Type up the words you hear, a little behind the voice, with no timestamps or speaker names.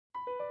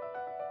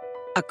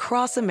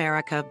Across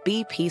America,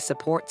 BP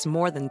supports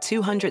more than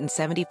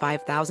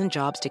 275,000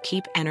 jobs to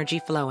keep energy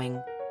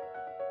flowing.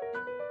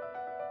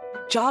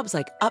 Jobs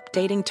like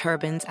updating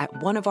turbines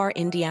at one of our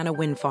Indiana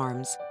wind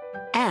farms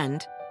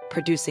and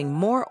producing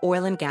more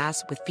oil and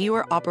gas with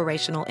fewer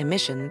operational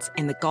emissions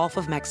in the Gulf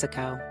of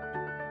Mexico.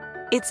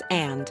 It's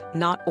and,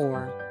 not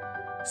or.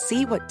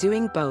 See what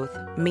doing both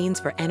means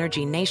for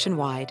energy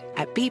nationwide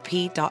at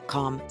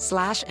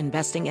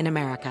bp.com/investing in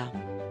America.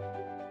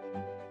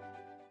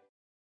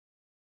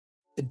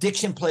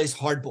 Addiction plays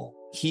hardball.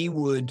 He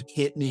would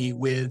hit me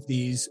with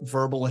these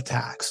verbal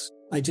attacks.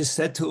 I just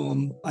said to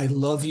him, I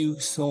love you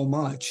so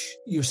much.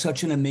 You're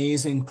such an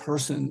amazing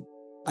person.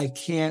 I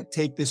can't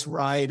take this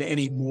ride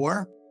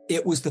anymore.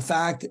 It was the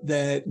fact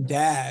that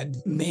Dad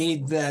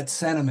made that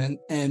sentiment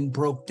and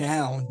broke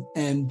down.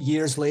 And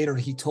years later,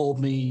 he told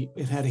me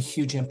it had a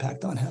huge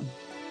impact on him.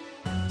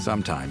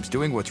 Sometimes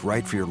doing what's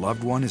right for your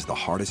loved one is the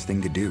hardest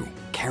thing to do.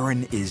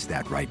 Karen is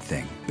that right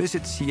thing.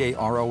 Visit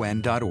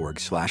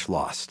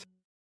caron.org/lost.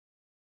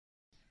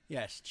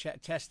 Yes,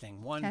 testing.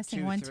 Testing,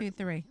 1, 2,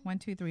 3. 1,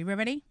 2, 3. We're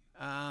ready?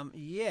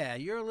 Yeah,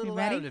 you're a little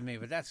louder than me,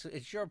 but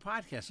it's your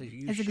podcast. So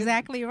that's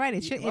exactly right.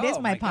 It is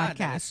my podcast.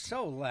 God, it's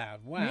so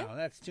loud. Wow, really?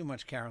 That's too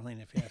much,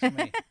 Carolina, if you ask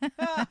me.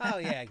 Oh,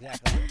 yeah,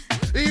 exactly.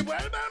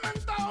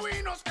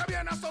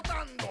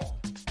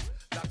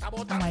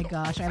 Oh, my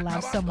gosh, I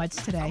laughed so much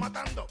today.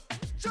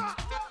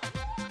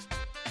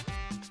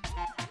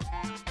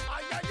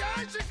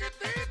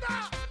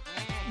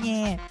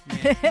 Yeah.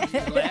 You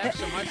laughed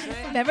so much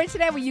today? Remember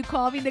today when you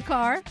called me in the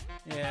car?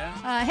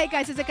 Yeah. Hey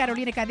guys, it's the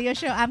Carolina Cadillo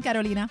Show. I'm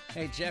Carolina.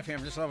 Hey Jeff here.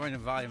 I'm just lowering the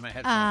volume of my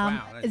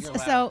headphones.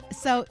 Wow.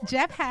 So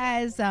Jeff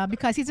has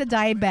because he's a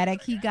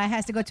diabetic, he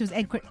has to go to his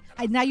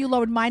now you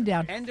lowered mine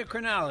down.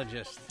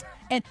 Endocrinologist.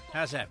 And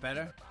how's that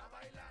better?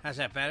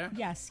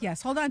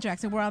 Yes. Hold on,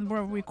 Jackson.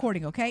 We're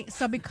recording, okay?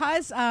 So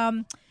because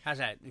how's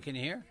that? Can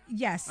you hear?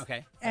 Yes.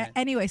 Okay.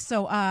 Anyway,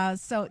 so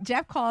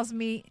Jeff calls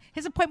me.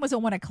 His appointment was at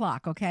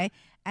 1:00, okay?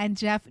 And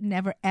Jeff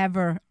never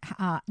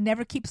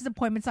keeps his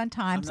appointments on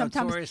time. I'm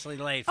sometimes notoriously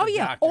late for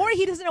doctors. Or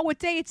he doesn't know what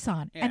day it's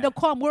on. Yeah. And they'll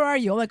call him, where are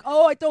you? I'm like,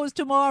 I thought it was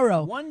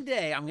tomorrow. One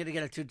day I'm going to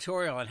get a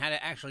tutorial on how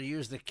to actually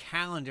use the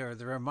calendar,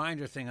 the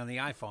reminder thing on the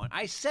iPhone.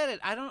 I said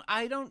it.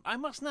 I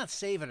must not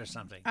save it or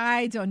something.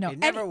 I don't know. It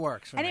never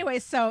works for me. Anyway,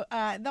 so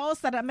all of a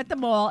sudden I'm at the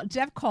mall.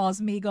 Jeff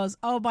calls me. He goes,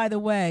 oh, by the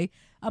way,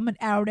 I'm an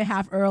hour and a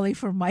half early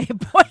for my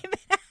appointment.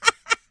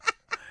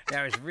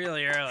 That was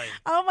really early.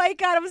 Oh my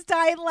God, I was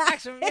dying laughing.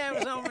 Actually, yeah, it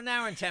was over an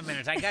hour and 10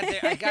 minutes. I got there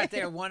like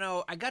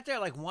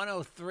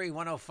 1:03,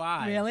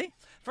 1:05. Really?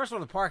 First of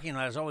all, the parking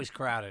lot is always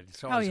crowded.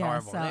 It's always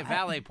horrible. So they have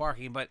valet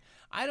parking, but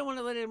I don't want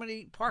to let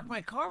anybody park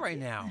my car right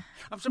now.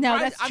 I'm surprised. No,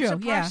 that's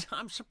true.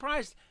 I'm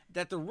surprised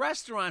that the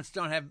restaurants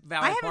don't have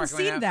valet parking. I haven't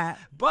seen that.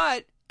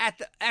 But at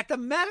the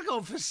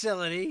medical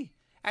facility,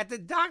 at the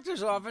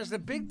doctor's office,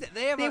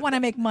 they want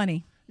to make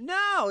money.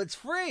 No, it's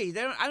free.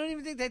 I don't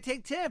even think they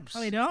take tips.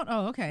 Oh, they don't?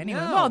 Oh, okay. Anyway,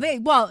 no.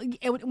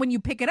 When you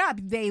pick it up,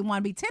 they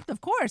want to be tipped,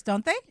 of course,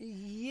 don't they?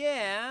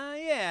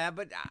 Yeah.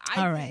 But a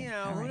lot of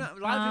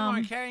people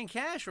aren't carrying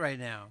cash right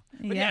now.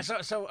 But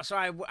so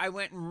I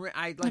went and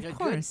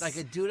like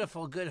a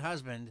dutiful good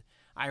husband.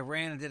 I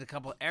ran and did a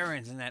couple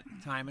errands in that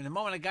time. And the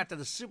moment I got to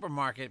the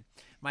supermarket,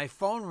 my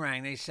phone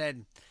rang. They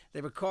said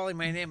they were calling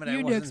my name, but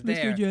I wasn't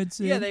there. Mr.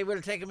 Judson. Yeah, they would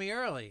have taken me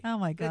early. Oh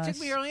my gosh. They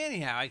took me early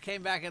anyhow. I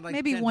came back at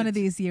maybe one of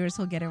these years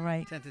he'll get it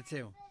right. 10 to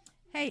 2.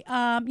 Hey,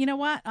 you know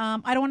what?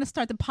 I don't want to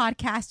start the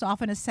podcast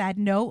off on a sad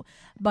note,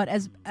 but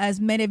as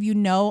many of you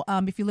know,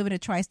 if you live in a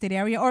tri-state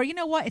area, or you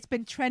know what, it's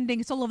been trending.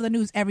 It's all over the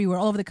news everywhere,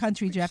 all over the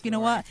country, Jeff. You know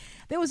what?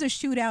 There was a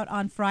shootout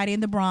on Friday in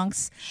the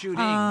Bronx. Shooting,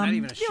 not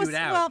even a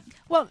shootout.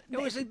 It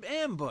was an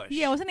ambush.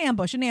 Yeah, it was an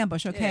ambush,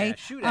 okay? Yeah,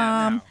 shootout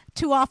now.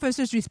 2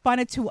 officers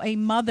responded to a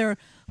mother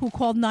who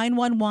called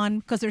 911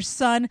 because her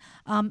son,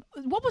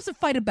 what was the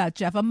fight about,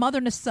 Jeff? A mother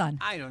and a son.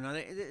 I don't know.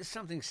 It's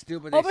something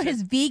stupid. Over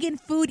his vegan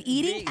food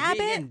eating habit?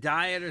 Vegan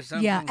diet or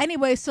something. Yeah.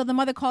 Anyway, so the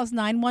mother calls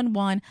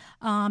 911.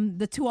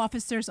 The 2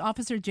 officers,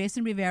 Officer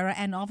Jason Rivera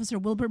and Officer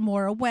Wilbert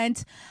Mora,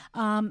 went.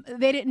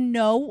 They didn't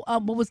know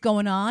what was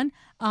going on.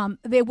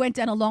 They went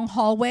down a long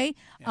hallway.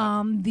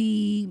 Yeah.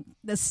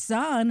 The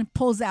son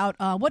pulls out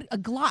a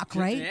Glock,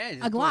 right?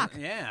 Yeah, a Glock.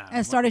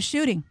 And started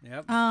shooting.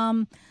 Yep.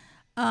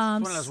 It's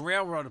one of those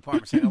railroad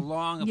apartments, like a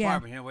long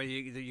apartment, where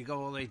you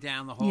go all the way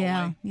down the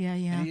hallway. Yeah.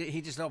 And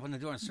he just opened the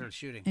door and started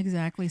shooting.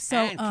 Exactly. So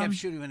and kept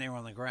shooting when they were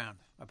on the ground,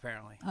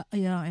 apparently.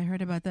 Yeah, I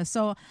heard about that.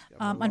 So,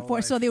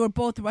 unfortunately, so they were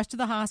both rushed to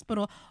the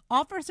hospital.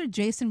 Officer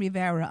Jason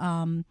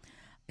Rivera,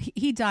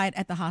 he died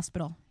at the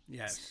hospital.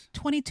 Yes.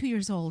 22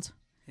 years old.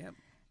 Yep.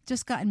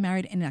 Just gotten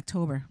married in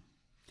October.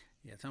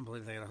 Yeah, it's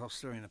unbelievable. They got a whole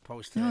story in the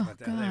Post today about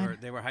that.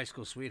 They were high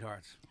school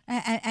sweethearts.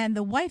 And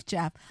the wife,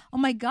 Jeff, oh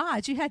my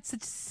God, she had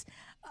such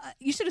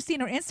you should have seen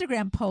her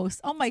Instagram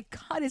post. Oh my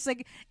God,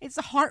 it's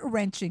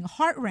heart-wrenching. Of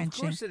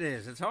course it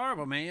is. It's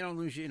horrible, man. You don't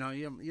lose, you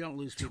don't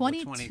lose people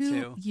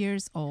 22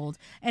 years old.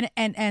 And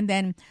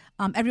then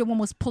everyone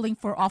was pulling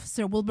for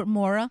Officer Wilbert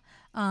Mora.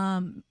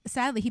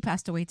 Sadly, he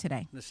passed away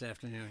today. This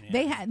afternoon,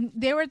 yeah.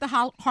 They were at the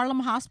Harlem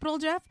Hospital,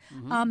 Jeff.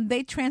 Mm-hmm.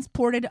 They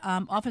transported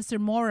Officer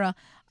Mora,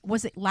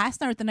 was it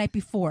last night or the night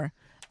before?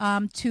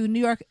 To New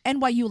York,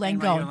 NYU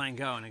Langone. NYU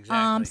Langone,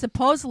 exactly.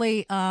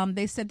 Supposedly,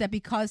 they said that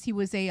because he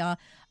was a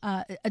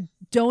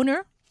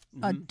donor,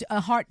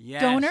 a heart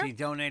donor. Yes, he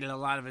donated a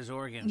lot of his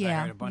organs. I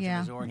heard a bunch of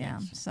his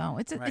organs. Yeah. So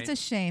it's a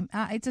shame.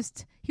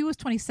 He was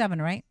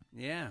 27, right?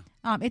 Yeah.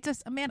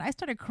 Man, I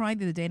started crying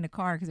the other day in the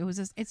car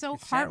because it's so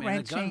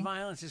heart-wrenching. The gun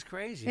violence is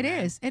crazy. It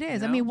is. You know?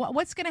 I mean,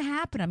 what's going to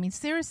happen? I mean,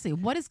 seriously,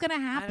 what is going to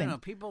happen? I don't know.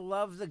 People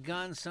love the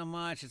guns so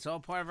much. It's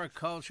all part of our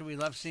culture. We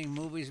love seeing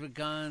movies with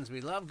guns.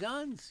 We love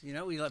guns.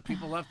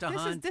 People love to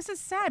hunt. This is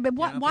sad. But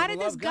why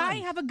did this guy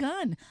have a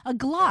gun? A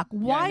Glock.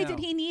 Why did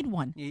he need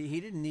one? He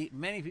didn't need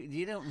many people.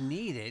 You don't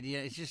need it. Yeah,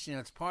 it's just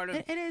it's part of.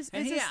 It is.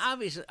 And he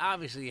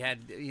obviously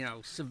had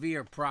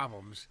severe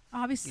problems.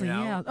 Obviously,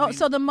 yeah. Oh,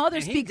 so the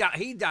mother speaks.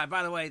 He died.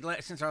 By the way,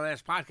 since our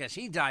last podcast,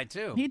 he died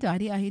too. He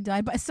died. Yeah, he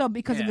died. But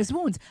because of his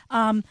wounds.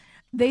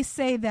 They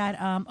say that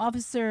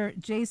Officer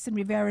Jason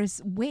Rivera's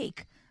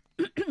wake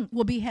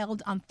will be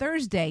held on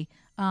Thursday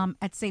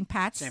at St.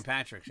 Pat's. St.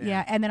 Patrick's.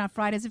 Yeah, and then on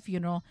Friday's a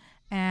funeral.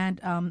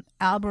 And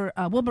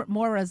Wilbert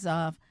Mora's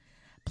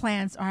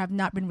plans have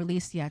not been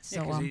released yet.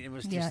 So it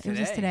was just today. It was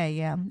just today.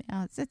 Yeah,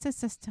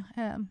 it's just.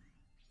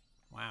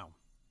 Wow.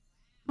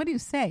 What do you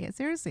say?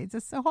 Seriously, it's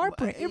just so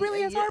heartbreaking. It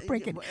really is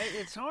heartbreaking.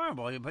 It's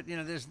horrible. But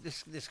there's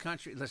this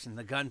country. Listen,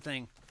 the gun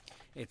thing.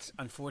 It's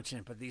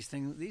unfortunate, but these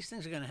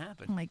things are going to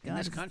happen. Oh my God! In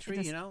this country,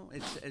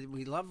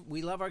 we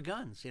love our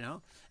guns,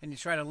 And you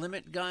try to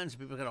limit guns,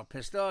 people get all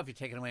pissed off. You're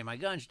taking away my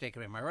guns. You're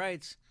taking away my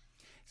rights.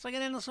 It's like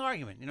an endless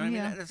argument. You know what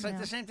I mean? It's like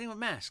the same thing with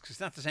masks.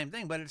 It's not the same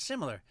thing, but it's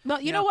similar. Well,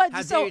 you know what?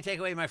 How dare you take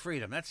away my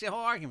freedom? That's the whole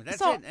argument.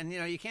 That's it. And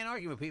you can't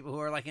argue with people who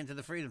are into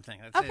the freedom thing.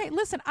 That's okay,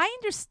 listen, I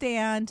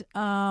understand.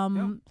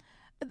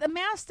 The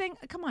mask thing,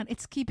 come on,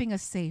 it's keeping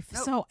us safe.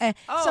 Nope.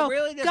 So,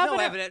 really? There's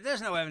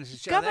no evidence to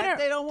show that.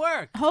 They don't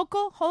work.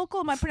 Hochul,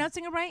 am I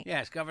pronouncing it right?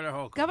 Yes, Governor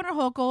Hochul. Governor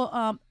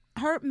Hochul,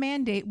 her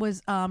mandate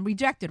was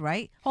rejected,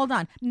 right? Hold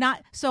on.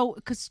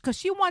 Because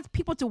she wants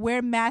people to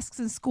wear masks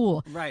in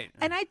school. Right.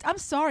 And I'm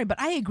sorry, but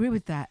I agree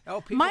with that.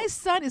 My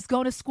son is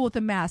going to school with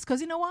a mask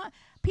because you know what?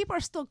 People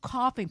are still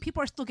coughing.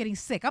 People are still getting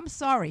sick. I'm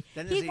sorry.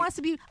 I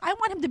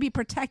want him to be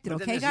protected,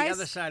 okay, guys? The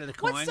other side of the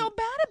coin. What's so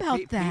bad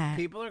about that?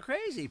 People are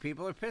crazy.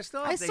 People are pissed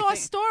off. I saw a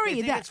story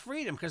that it's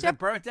freedom because they're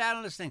burnt out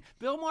on this thing.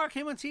 Bill Maher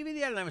came on TV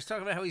the other night and was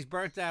talking about how he's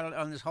burnt out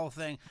on this whole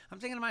thing. I'm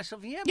thinking to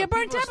myself, you're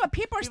burnt out, but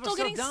people are still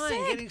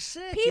getting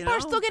sick. People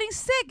are still getting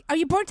sick. Are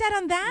you burnt out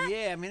on that?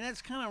 Yeah, I mean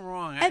that's kind of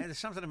wrong. There's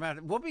something about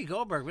it. Whoopi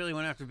Goldberg really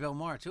went after Bill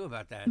Maher too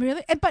about that.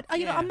 Really? But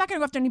I'm not going to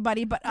go after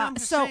anybody. But I'm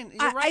just saying,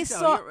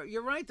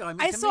 you're right though.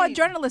 I saw a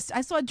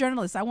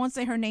journalist. I won't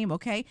say her name,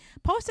 okay?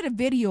 Posted a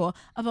video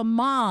of a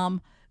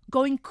mom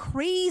going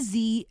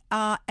crazy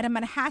at a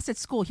Manhasset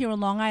school here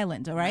on Long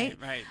Island, all right?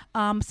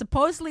 Right.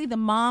 Supposedly the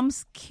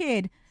mom's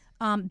kid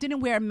didn't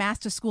wear a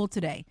mask to school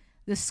today.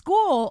 The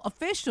school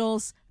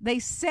officials, they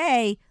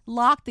say,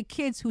 locked the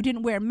kids who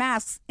didn't wear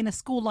masks in a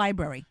school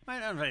library.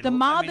 The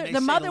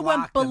mother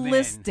went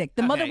ballistic.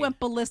 The mother went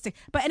ballistic.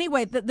 But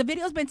anyway, the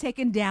video's been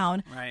taken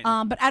down. Right.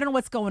 But I don't know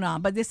what's going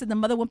on. But they said the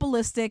mother went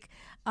ballistic.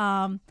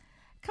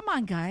 Come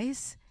on,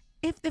 guys.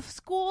 If the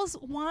schools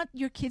want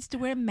your kids to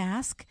wear a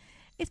mask,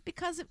 it's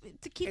because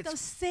to keep them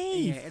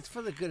safe. Yeah, it's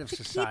for the good of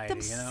society. Keep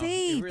them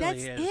safe. It really That's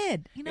is.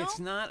 it. It's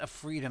not a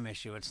freedom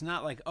issue. It's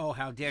not like, oh,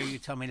 how dare you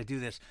tell me to do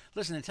this?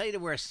 Listen, I tell you to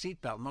wear a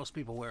seatbelt. Most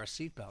people wear a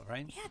seatbelt,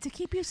 right? Yeah, to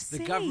keep you safe.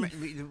 The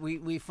government.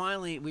 We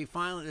finally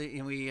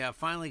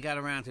got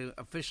around to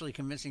officially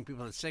convincing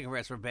people that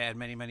cigarettes were bad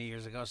many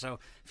years ago. So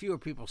fewer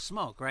people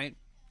smoke, right?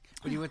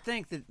 But you would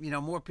think that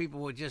more people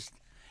would just.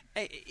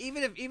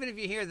 Even if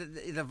you hear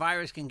that the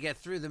virus can get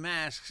through the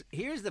masks,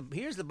 here's the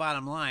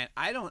bottom line.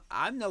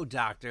 I'm no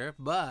doctor,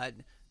 but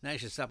now you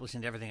should stop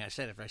listening to everything I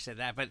said after I said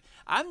that. But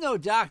I'm no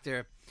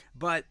doctor,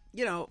 but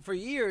for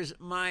years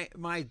my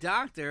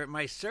doctor,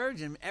 my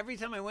surgeon, every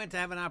time I went to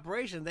have an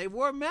operation, they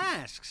wore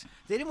masks.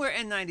 They didn't wear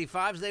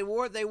N95s. They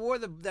wore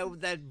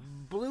that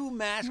blue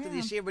mask that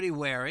you see everybody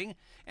wearing,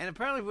 and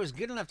apparently it was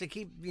good enough to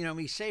keep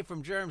me safe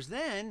from germs.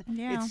 Then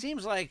it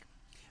seems like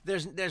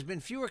there's been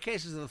fewer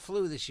cases of the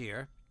flu this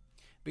year.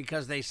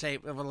 Because they say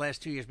over the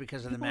last 2 years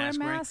because of the mask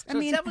wearing. So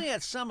it's definitely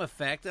had some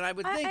effect, and I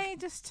would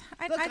think.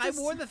 I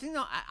wore the thing.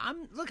 No, I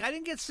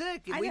didn't get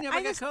sick. We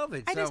never got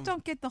COVID. I just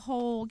don't get the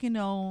whole,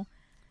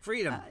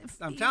 freedom.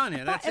 I'm telling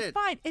you, that's it.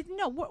 Fine.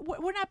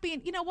 We're not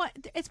being. You know what?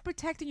 It's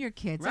protecting your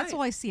kids. That's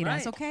all I see it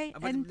as. Okay.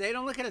 But they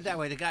don't look at it that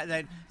way.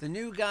 The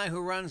new guy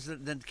who runs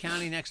the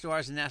county next to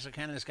ours in Nassau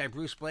County, this guy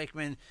Bruce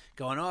Blakeman,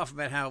 going off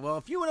about how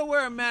if you want to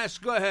wear a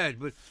mask, go ahead,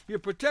 but you're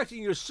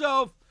protecting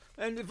yourself.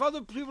 And if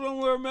other people don't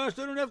wear a mask,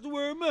 they don't have to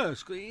wear a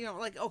mask. You know,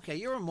 like, okay,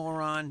 you're a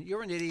moron.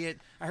 You're an idiot.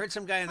 I heard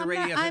some guy on the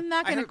radio. I'm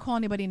not going to call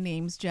anybody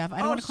names, Jeff. I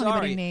don't want to call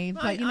anybody names.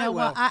 But you know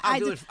what?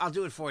 I'll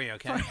do it for you,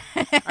 okay?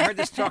 I heard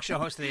this talk show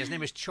host today. His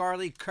name is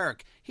Charlie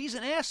Kirk. He's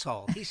an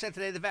asshole. He said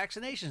today the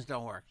vaccinations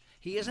don't work.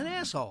 He is an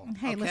asshole.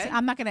 Hey, okay? listen,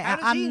 I'm not going to. How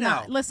does he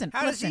know?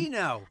 How does he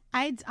know?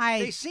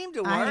 They seem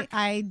to work.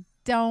 I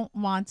don't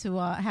want to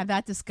have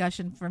that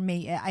discussion for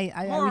me.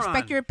 I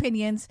respect your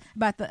opinions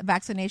about the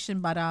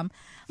vaccination, but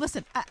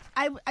listen,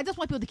 I just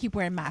want people to keep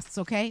wearing masks,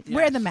 okay? Yes.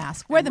 Wear the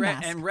mask. Wear the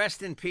mask. And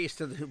rest in peace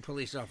to the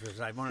police officers.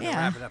 I wanted to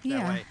wrap it up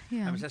that way.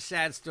 Yeah. It was a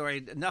sad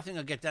story. Nothing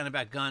will get done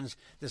about guns.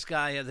 This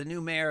guy, the new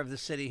mayor of the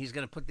city, he's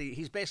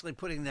basically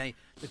putting the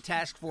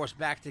task force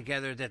back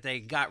together that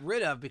they got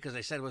rid of because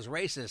they said it was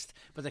racist,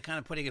 but they're kind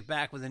of putting it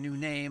back with a new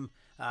name.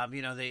 To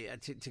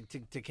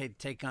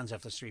take guns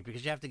off the street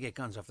because you have to get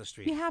guns off the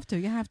street. You have to.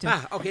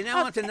 Okay,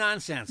 now on to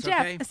nonsense.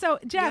 Jeff, okay. So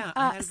Jeff,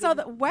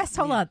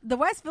 the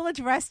West Village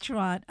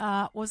restaurant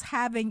was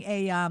having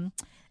a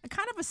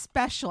kind of a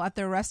special at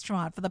their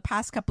restaurant for the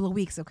past couple of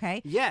weeks.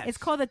 Okay. Yes. It's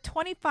called the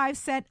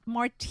 25-cent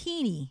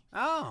martini.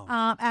 Oh.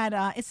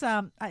 It's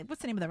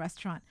what's the name of the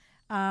restaurant?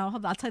 Hold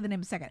on, I'll tell you the name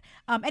in a second.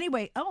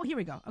 Anyway, here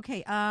we go.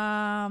 Okay.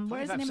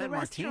 Where's the name of the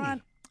restaurant?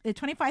 Martini. The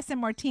 25-cent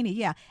martini,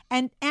 yeah,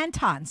 and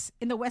Anton's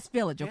in the West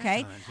Village,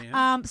 okay.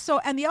 Anton's, yeah.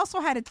 And they also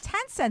had a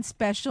 10-cent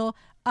special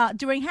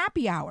during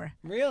happy hour.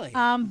 Really?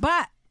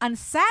 But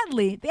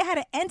sadly, they had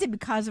to end it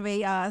because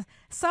of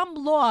some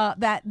law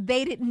that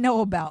they didn't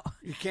know about.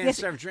 You can't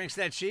serve drinks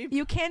that cheap?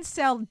 You can't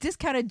sell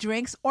discounted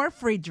drinks or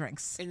free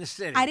drinks in the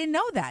city. I didn't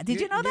know that. Did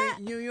you know that?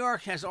 New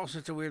York has all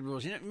sorts of weird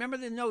rules. Remember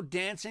the no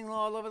dancing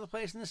law all over the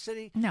place in the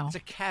city? No. It's a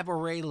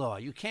cabaret law.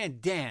 You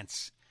can't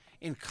dance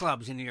in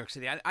clubs in New York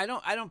City. I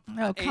don't.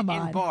 Oh, come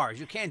on. In bars,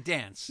 you can't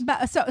dance.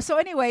 But so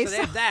anyway, so they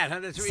have that.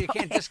 Huh? That's where you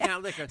can't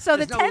discount liquor. So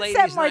the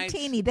 10-cent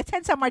martini, the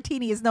 10-cent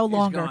martini is no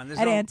longer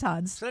at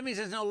Anton's. So that means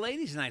there's no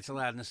ladies' nights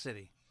allowed in the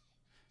city.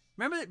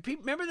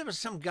 Remember there was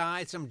some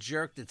guy, some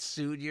jerk that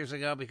sued years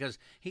ago because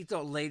he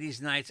thought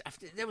ladies' nights.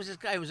 There was this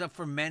guy who was up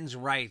for men's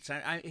rights.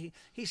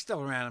 He's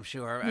still around, I'm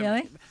sure.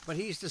 Really? But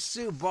he used to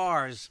sue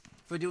bars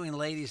for doing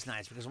ladies'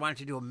 nights because why don't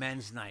you do a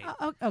men's night?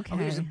 Okay.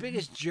 He was the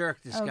biggest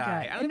jerk, this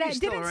guy. I think he's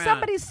still didn't around.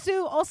 somebody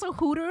sue also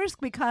Hooters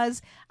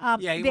because...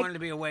 he wanted to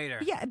be a waiter.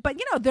 Yeah, but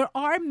there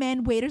are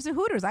men waiters at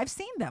Hooters. I've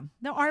seen them.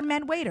 There are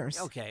men waiters.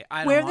 Okay.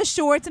 Wearing the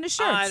shorts and the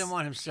shirts. I don't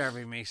want him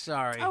serving me.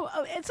 Sorry. Oh,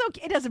 it's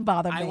okay. It doesn't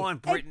bother me.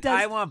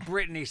 I want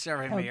Brittany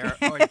serving me or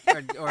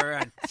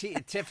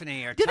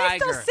Tiffany or Do Tiger. they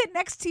still sit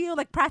next to you,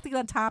 like practically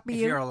on top of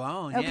you? If you're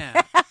alone,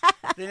 yeah.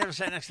 They never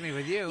sat next to me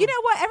with you. You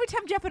know what? Every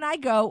time Jeff and I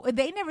go,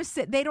 they never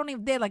sit. They don't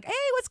even. They're like, "Hey,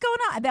 what's going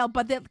on?"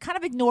 But they kind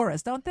of ignore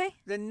us, don't they?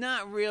 They're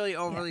not really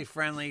overly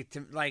friendly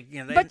to They,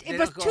 but they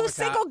if two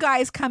single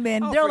guys come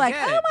in, they're like, "Oh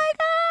my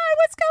God,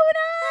 what's going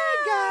on? Hey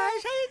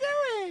guys, how you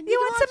doing? You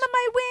want some of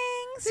my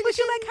wings? Would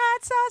you like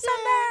hot sauce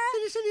on that?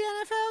 Did you see the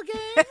NFL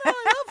game? Oh,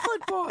 I love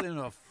football. I don't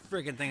know a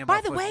friggin' thing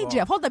about football. By the way,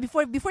 Jeff, hold on.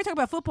 Before we talk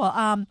about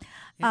football,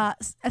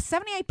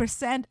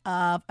 78%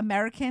 of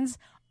Americans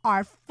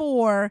are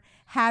for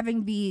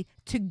having the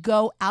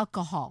to-go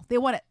alcohol. They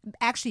want to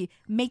actually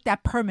make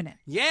that permanent.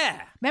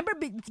 Yeah. Remember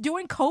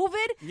during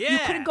COVID, you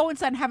couldn't go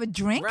inside and have a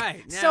drink?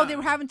 Right. No. So they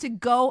were having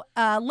to-go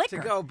liquor.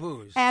 To-go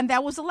booze. And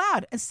that was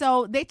allowed.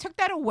 So they took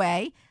that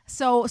away.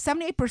 So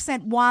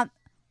 78% want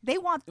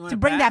to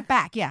bring that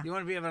back, yeah. You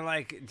want to be able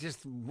to,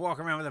 just walk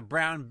around with a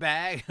brown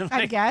bag?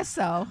 I guess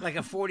so. Like a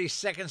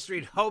 42nd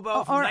Street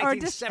hobo from 1978? Or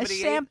just a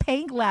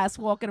champagne glass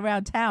walking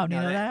around town, you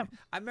know that?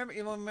 I remember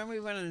we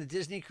went on the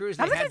Disney cruise?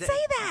 I was going to say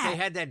that. They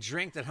had that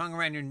drink that hung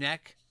around your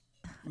neck.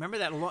 Remember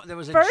that? There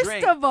was a drink.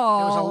 First of all,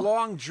 there was a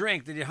long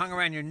drink that you hung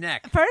around your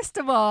neck. First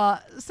of all,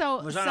 it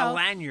was on a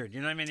lanyard.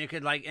 You know what I mean? You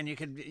could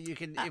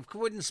it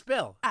wouldn't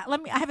spill. I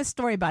have a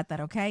story about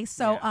that. Okay,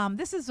 so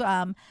this is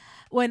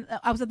when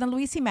I was at the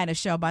Luis Jimenez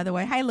show. By the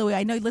way, hi Louis.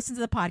 I know you listen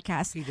to the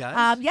podcast. He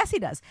does. Yes, he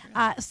does.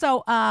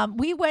 So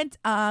we went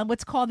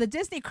what's called the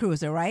Disney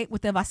Cruiser, right,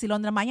 with the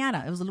Vacilón de la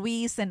Mañana. It was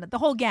Luis and the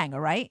whole gang, all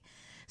right.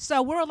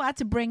 So we're allowed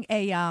to bring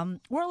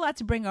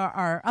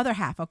our other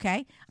half,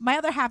 okay? My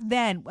other half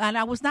then, and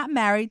I was not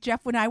married.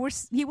 Jeff and I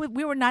we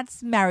were not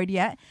married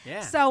yet.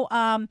 Yeah. So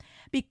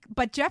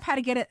but Jeff had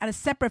to get it at a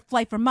separate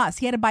flight from us.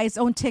 He had to buy his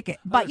own ticket.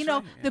 But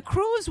the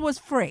cruise was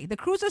free. The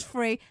cruise was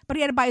free, but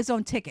he had to buy his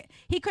own ticket.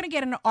 He couldn't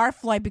get on our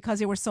flight because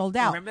they were sold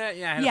out. Remember that?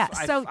 Yeah.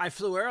 I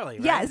flew early.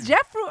 Right? Yes,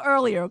 Jeff flew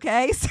earlier.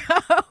 Okay,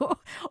 so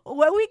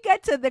when we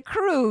get to the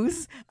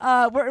cruise,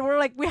 we're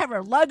like we have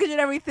our luggage and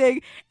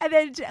everything, and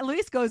then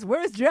Luis goes,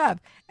 "Where's Jeff?"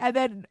 And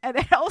then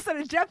all of a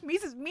sudden Jeff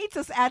meets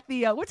us at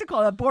the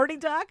a boarding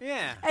dock.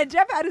 Yeah. And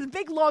Jeff had his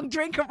big long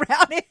drink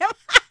around him.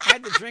 I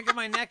had the drink in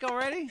my neck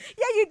already?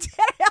 Yeah, you did.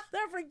 I'll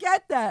never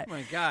forget that. Oh,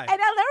 my God.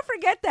 And I'll never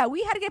forget that.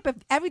 We had to get up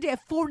every day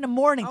at 4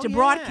 a.m. to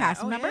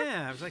broadcast, remember?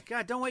 Yeah. I was like,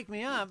 God, don't wake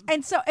me up.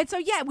 And so,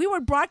 yeah, we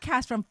would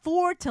broadcast from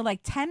 4 to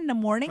like 10 in the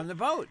morning. From the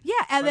boat. Yeah.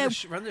 And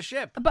from the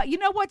ship. But you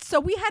know what? So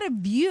we had a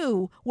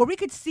view where we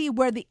could see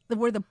where the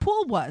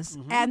pool was.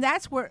 Mm-hmm. And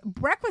that's where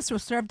breakfast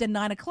was served at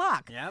 9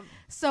 o'clock. Yep.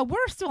 So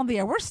we're still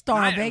there. We're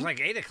starving. It was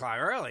like 8 o'clock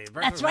early.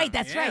 That's right.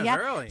 Yeah.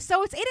 Early.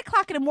 So it's 8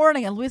 o'clock in the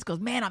morning, and Luis goes,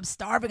 "Man, I'm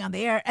starving on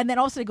the air." And then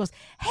also he goes,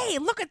 "Hey,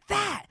 look at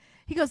that."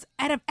 He goes,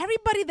 "Out of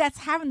everybody that's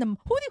having them,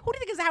 who do you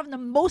think is having the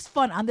most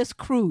fun on this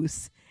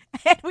cruise?"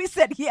 And we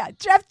said, "Yeah,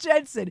 Jeff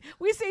Jensen."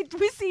 We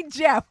see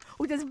Jeff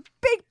with this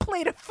big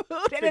plate of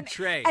food and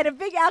tray and a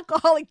big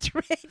alcoholic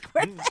drink.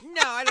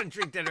 No, I don't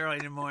drink that early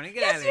in the morning.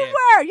 Get out of here. Yes, you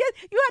were.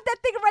 You had that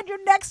thing around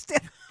your neck still.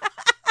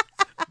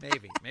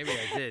 Maybe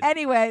I did.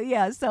 Anyway,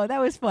 yeah. So that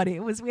was funny.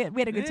 It was we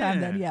had a good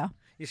time then. Yeah.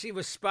 You see,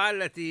 was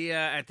spotted at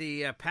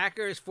the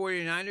Packers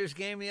 49ers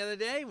game the other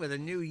day with a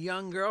new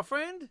young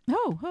girlfriend.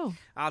 Who?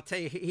 I'll tell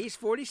you, he's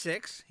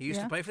 46. He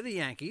used to play for the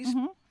Yankees.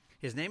 Mm-hmm.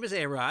 His name is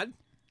A-Rod.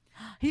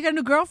 He got a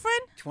new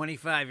girlfriend?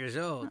 25 years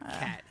old.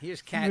 Cat.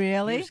 Here's Cat.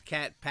 Really? Here's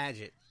Cat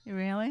Paget.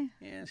 Really?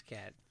 Yeah, it's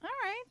Cat. All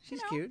right.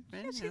 She's cute.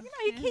 Man.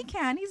 He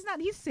can.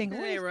 He's single.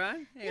 Yeah, A-Rod.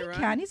 He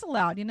can. He's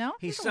allowed,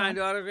 He signed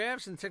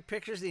autographs and took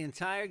pictures the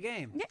entire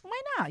game. Yeah, why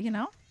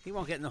not, He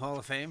won't get in the Hall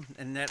of Fame,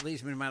 and that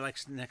leads me to my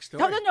next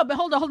story. No, but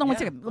hold on 1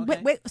 second.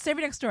 Okay. Wait, save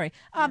your next story.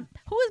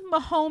 Who is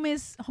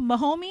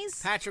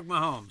Mahomes? Patrick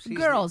Mahomes.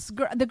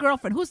 The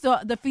girlfriend. Who's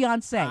the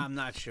fiance? I'm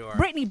not sure.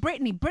 Brittany.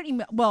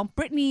 Well,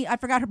 Brittany. I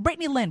forgot her.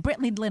 Brittany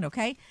Lynn.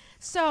 Okay.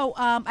 So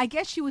I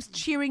guess she was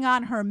cheering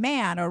on her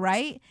man. All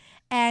right,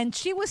 and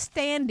she was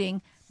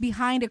standing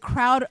behind a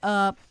crowd.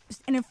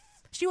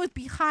 She was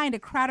behind a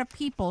crowd of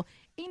people.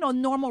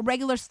 Normal,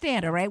 regular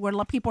stand, all right, where a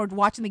lot of people are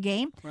watching the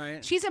game.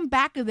 Right. She's in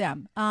back of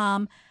them.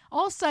 All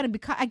of a sudden,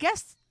 because I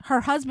guess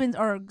her husband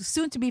or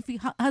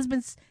soon-to-be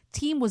husband's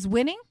team was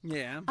winning.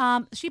 Yeah.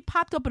 She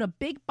popped open a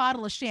big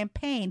bottle of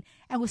champagne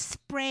and was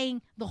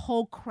spraying the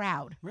whole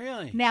crowd.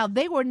 Really? Now,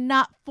 they were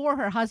not for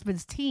her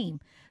husband's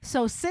team.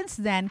 So since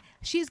then,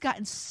 she's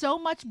gotten so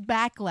much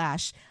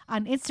backlash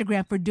on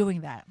Instagram for doing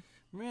that.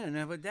 Really?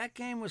 No, but that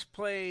game was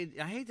played.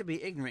 I hate to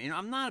be ignorant.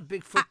 I'm not a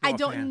big football fan. I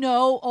don't fan.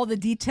 know all the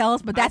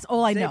details, but that's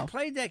all I know. They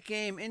played that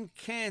game in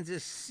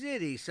Kansas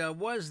City, so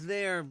was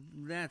there?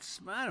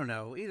 I don't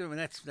know. Either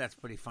that's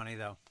pretty funny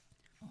though.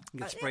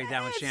 You get sprayed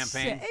down with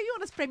champagne. If you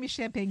want to spray me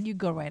champagne, you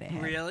go right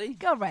ahead. Really?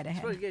 Go right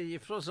ahead.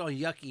 You're supposed to all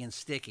yucky and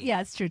sticky.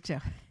 Yeah, it's true too.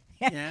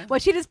 Yeah. Well,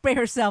 she didn't spray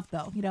herself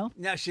though,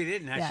 No, she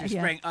didn't. She was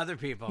spraying other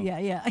people.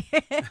 Yeah.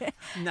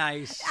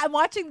 Nice. I'm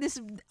watching this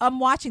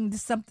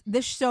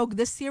show,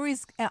 this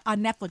series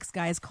on Netflix,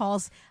 guys,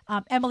 calls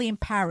Emily in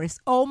Paris.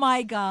 Oh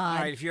my God!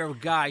 All right, if you're a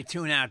guy,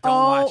 tune out. Don't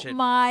watch it. Oh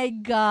my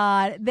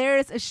God!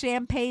 There's a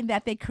champagne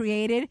that they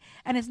created,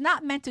 and it's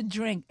not meant to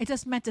drink. It's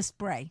just meant to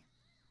spray.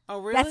 Oh,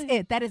 really? That's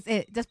it. That is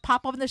it. Just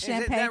pop open the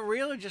champagne. Is that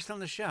real or just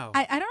on the show?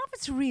 I don't know if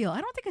it's real. I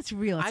don't think it's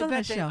real. It's on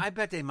the show. I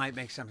bet they might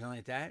make something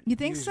like that. You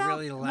think Use so?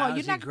 really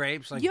lousy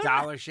grapes, like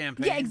dollar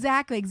champagne. Yeah,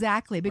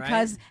 exactly.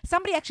 Because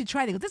somebody actually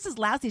tried it. This is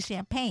lousy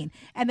champagne,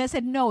 and they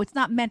said no, it's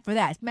not meant for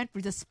that. It's meant for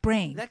just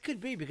spraying. That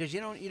could be because you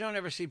don't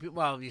ever see people.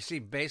 Well, you see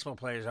baseball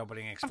players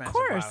opening expensive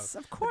bottles.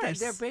 Of course. But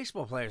they're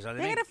baseball players. They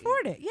can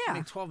afford it. Yeah, they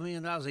make $12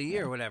 million a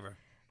year or whatever.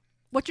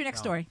 What's your next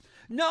story?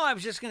 No, I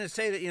was just going to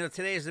say that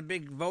today is the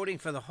big voting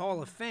for the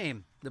Hall of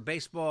Fame. The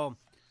baseball,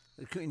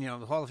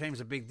 the Hall of Fame is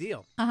a big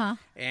deal.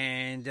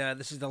 And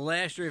this is the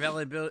last year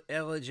of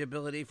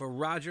eligibility for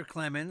Roger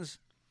Clemens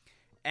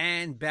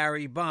and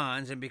Barry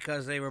Bonds, and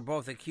because they were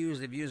both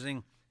accused of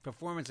using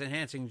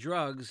performance-enhancing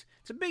drugs,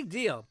 it's a big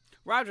deal.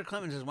 Roger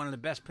Clemens is one of the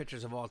best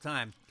pitchers of all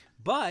time,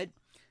 but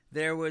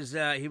he was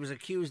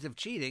accused of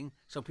cheating,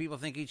 so people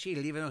think he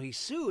cheated, even though he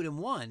sued and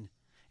won,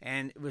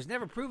 and it was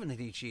never proven that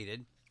he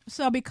cheated.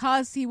 So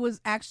because he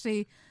was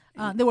actually,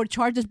 there were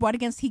charges brought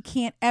against, he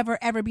can't ever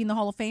be in the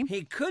Hall of Fame?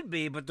 He could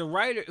be, but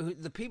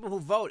the people who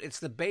vote, it's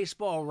the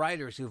baseball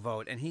writers who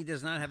vote, and he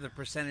does not have the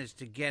percentage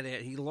to get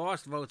it. He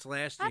lost votes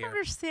last year. I don't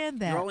understand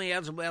that. You're only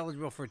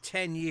eligible for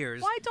 10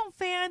 years. Why don't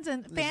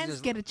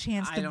fans get a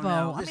chance to vote?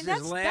 Know. This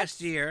is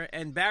last year,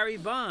 and Barry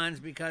Bonds,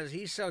 because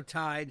he's so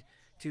tied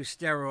to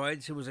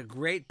steroids, who was a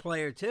great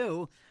player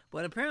too,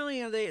 but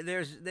apparently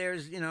there's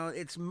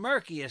it's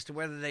murky as to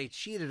whether they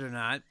cheated or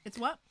not. It's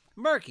what?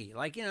 Murky,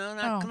 like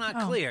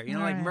not clear.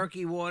 Like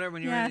murky water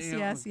when you're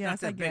yes. Not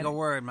that big a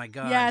word, my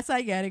God. Yes,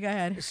 I get it. Go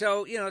ahead.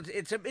 So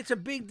it's a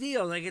big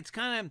deal. Like it's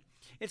kind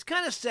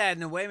of sad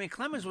in a way. I mean,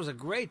 Clemens was a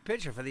great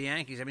pitcher for the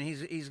Yankees. I mean,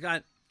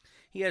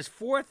 he has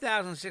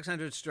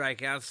 4,600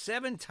 strikeouts,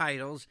 7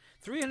 titles,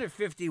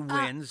 350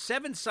 wins,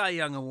 7 Cy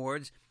Young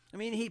awards. I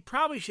mean, he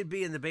probably should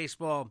be in the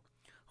Baseball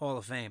Hall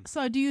of Fame.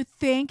 So do you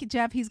think,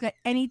 Jeff, he's got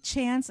any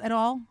chance at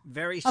all?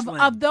 Very slim.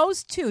 Of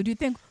those two, do you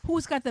think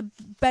who's got the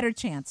better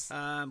chance?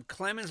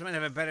 Clemens might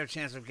have a better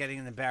chance of getting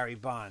in than Barry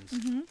Bonds.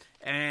 Mm-hmm.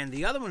 And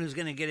the other one who's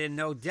going to get in,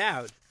 no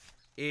doubt,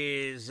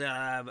 is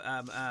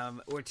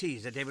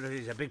Ortiz, David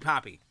Ortiz, Big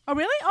Papi. Oh,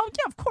 really? Oh,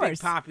 yeah, of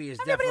course. Big Papi is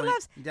Everybody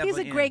loves. He's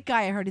a great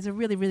guy. I heard he's a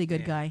really, really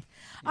good guy.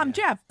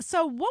 Jeff.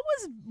 So,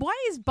 why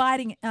is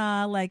Biden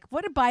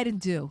what did Biden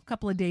do a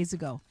couple of days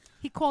ago?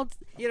 He called.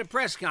 He had a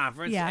press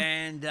conference,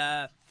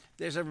 and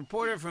there's a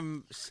reporter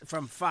from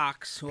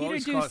Fox who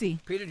Peter Doocy.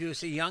 Peter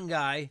Doocy, young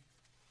guy,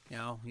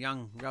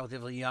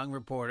 relatively young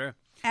reporter.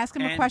 Ask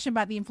him a question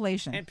about the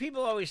inflation. And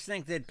people always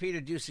think that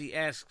Peter Doocy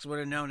asks what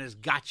are known as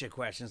gotcha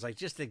questions, like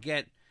just to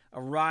get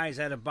a rise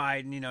out of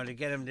Biden, to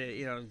get him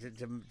to.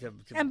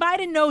 And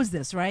Biden knows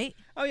this, right?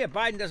 Oh yeah,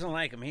 Biden doesn't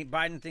like him.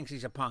 Biden thinks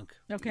he's a punk.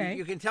 Okay,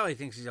 you can tell he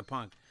thinks he's a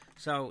punk.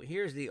 So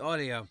here's the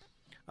audio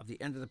of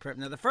the end of the prep.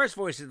 Now the first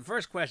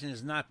question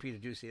is not Peter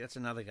Doocy. That's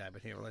another guy.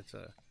 But here, let's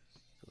listen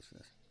to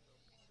this.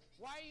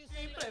 Why are you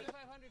sending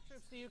 500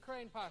 troops to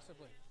Ukraine,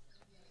 possibly?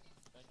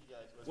 Thank you,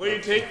 guys. Will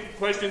you take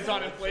questions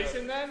on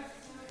inflation then?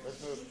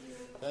 Let's move.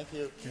 Thank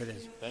you. Here it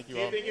is. Thank you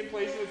all. Do you think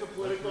inflation is a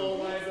political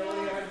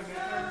liability?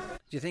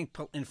 Do you think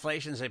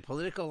inflation is a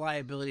political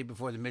liability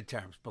before the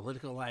midterms?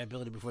 Political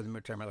liability before the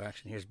midterm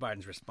election. Here's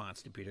Biden's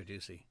response to Peter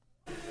Doocy.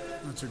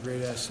 That's a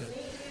great asset.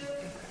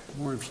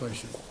 More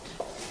inflation.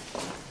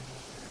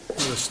 What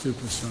a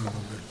stupid son of a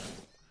bitch.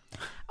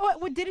 Oh,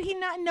 well, did he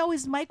not know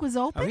his mic was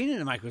open? Oh, he knew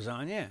the mic was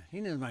on. Yeah,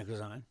 he knew the mic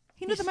was on.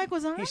 He knew the mic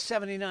was on? He's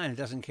 79 and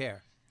doesn't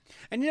care.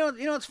 And you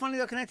know what's funny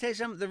though? Can I tell you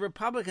something? The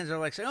Republicans are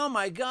like saying, "Oh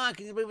my God,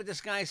 can you believe what this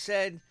guy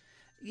said?"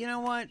 You know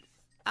what?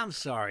 I'm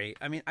sorry.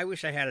 I mean, I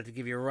wish I had it to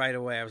give you right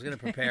away. I was going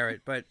to prepare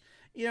it, but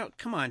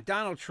come on.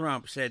 Donald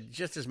Trump said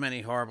just as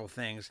many horrible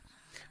things,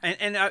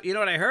 and you know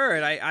what I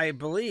heard? I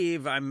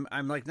believe I'm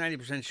like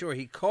 90% sure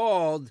he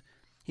called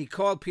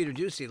Peter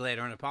Doocy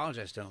later and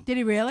apologized to him. Did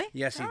he really?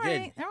 Yes, he did.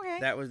 Right. Okay.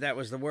 That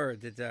was the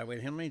word.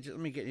 Wait, let me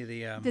get you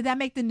the. Did that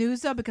make the news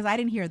though? Because I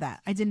didn't hear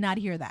that. I did not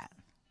hear that.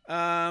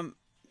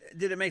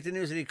 Did it make the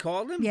news that he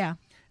called him? Yeah.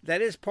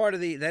 That is part of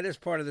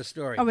the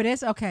story. Oh, it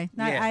is? Okay.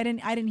 No, yeah. I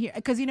didn't hear,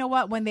 because you know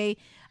what? When they,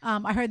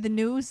 I heard the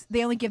news,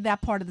 they only give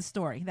that part of the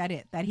story. That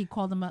he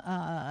called him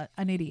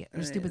an idiot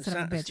or stupid son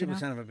of a bitch. Stupid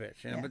son of a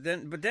bitch. Yeah.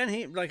 But then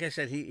he, like I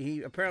said,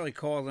 he apparently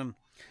called him.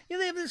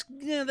 They have this.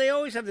 They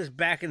always have this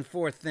back and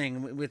forth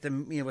thing with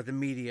the with the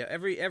media.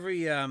 Every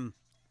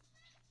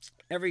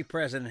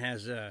president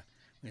has. Is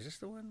this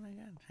the one I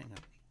got? Hang on.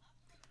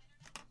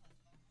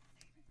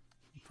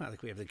 I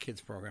think we have the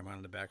kids program on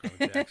in the background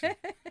with Jackson.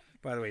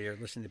 By the way, you're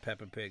listening to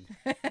Peppa Pig.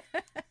 Is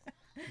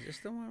this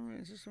the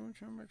one?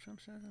 Trump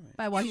said?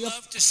 You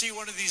love to see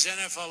one of these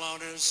NFL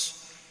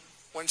owners,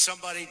 when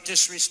somebody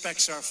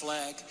disrespects our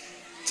flag,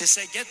 to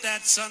say, "Get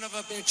that son of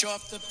a bitch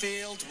off the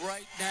field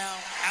right now.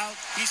 Out.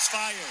 He's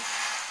fired."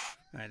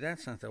 All right,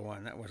 that's not the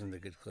one. That wasn't the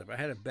good clip. I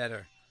had a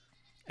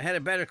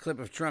better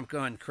clip of Trump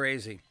going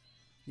crazy.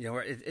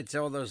 Where it's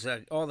all those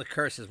all the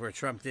curses where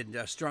Trump did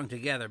strung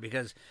together,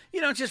 because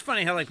it's just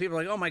funny how people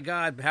are like, oh my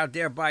God, how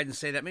dare Biden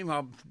say that?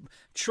 Meanwhile,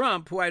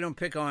 Trump, who I don't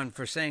pick on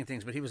for saying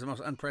things, but he was the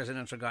most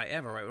unpresidential guy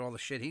ever, right? With all the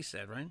shit he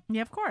said, right?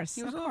 Yeah, of course,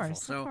 he was of awful.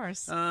 course, so, of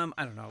course. I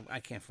don't know, I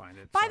can't find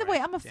it. By the way,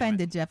 I'm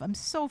offended, Jeff. I'm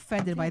so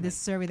offended by this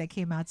survey that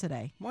came out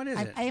today. What is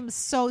it? I am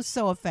so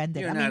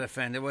offended. You're not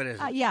offended. What is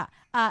it? Yeah.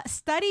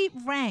 Study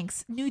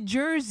ranks New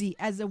Jersey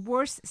as the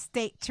worst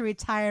state to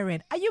retire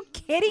in. Are you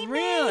kidding me?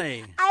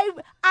 Really?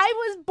 I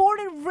was born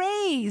and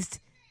raised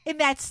in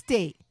that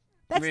state.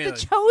 That's really? The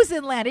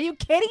chosen land. Are you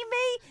kidding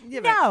me?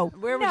 Yeah, no.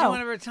 Where would you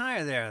want to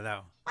retire there,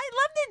 though? I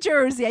love New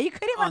Jersey. Are you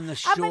kidding me? On the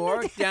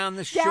shore? Down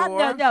the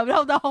shore?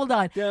 No, hold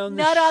on. Down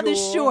Not the on the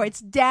shore? shore. It's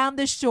down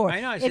the shore.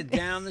 I know. I said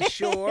down the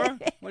shore.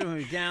 What do you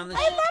mean, down the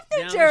shore? I love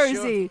New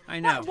Jersey. I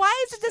know.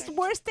 Why is it this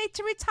worst state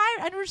to retire?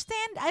 I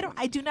understand.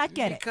 I do not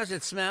get it. Because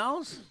it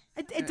smells?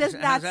 It does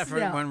not How's that for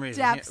smell. one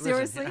reason? Jeff, Listen,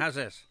 seriously? how's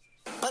this?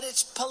 But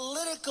it's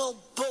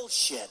political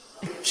bullshit.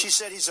 She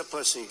said he's a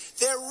pussy.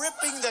 They're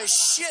ripping the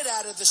shit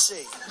out of the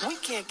sea. We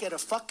can't get a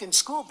fucking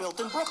school built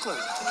in Brooklyn.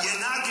 You're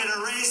not going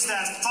to raise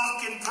that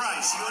fucking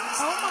price. You understand?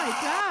 Oh, my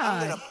God.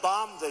 I'm going to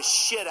bomb the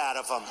shit out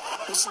of them.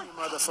 Listen, you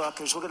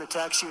motherfuckers, we're going to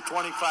tax you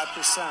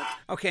 25%.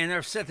 Okay, and they're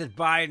upset that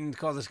Biden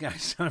called this guy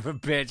son of a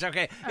bitch.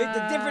 Okay,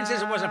 the difference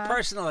is it was a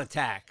personal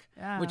attack,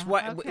 which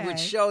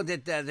showed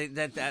that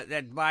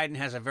that Biden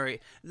has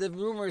the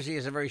rumors he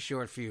has a very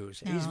short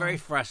fuse. He's very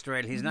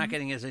frustrated. He's not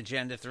getting his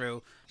agenda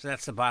through. So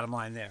that's the bottom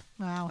line there.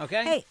 Wow.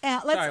 Okay. Hey,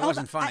 let's. Sorry, it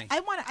wasn't funny. I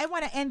want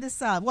to end this.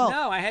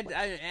 No, I had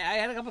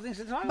a couple things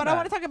to talk about. But I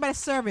want to talk about a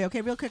survey. Okay,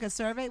 real quick, a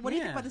survey. What do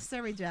you think about the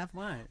survey, Jeff?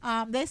 What?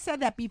 They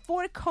said that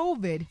before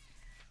COVID,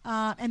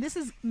 and this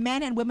is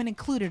men and women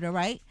included. All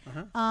right.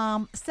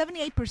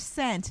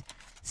 78%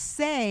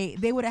 say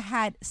they would have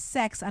had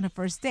sex on a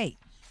first date.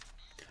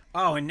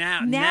 Oh, and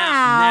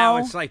now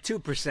it's like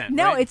 2%.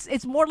 No, right?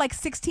 it's more like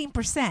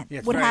 16%. Yeah,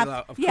 it's would very have.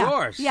 low. Of yeah,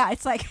 course. Yeah,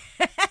 it's like.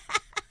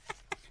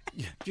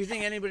 Do you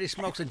think anybody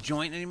smokes a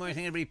joint anymore? You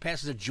think anybody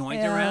passes a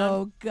joint Oh,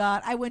 around?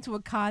 God. I went to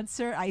a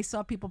concert. I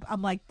saw people.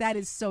 I'm like, that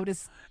is so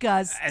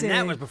disgusting. And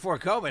that was before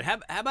COVID. How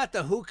about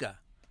the hookah?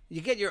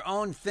 You get your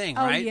own thing,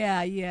 right?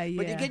 Oh, yeah.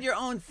 But you get your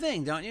own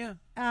thing, don't you?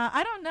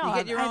 I don't know. You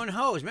get your own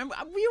hose. Remember,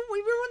 we were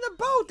on the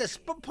boat.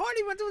 The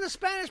party went to the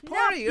Spanish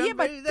party. No, yeah,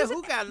 but the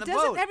hookah on the boat.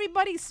 Doesn't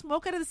everybody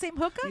smoke out of the same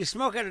hookah? You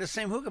smoke out of the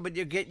same hookah, but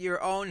you get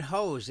your own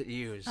hose that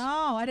you use.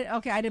 Oh, I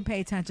didn't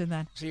pay attention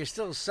then. So you're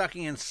still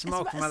sucking in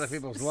smoke from other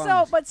people's lungs.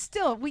 So, but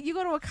still, when you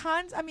go to a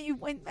concert, I mean, you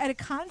went at a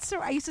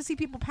concert. I used to see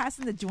people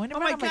passing the joint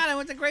around. Oh my God! I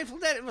went to Grateful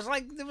Dead. It was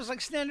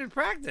like standard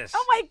practice.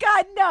 Oh my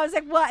God! No, it's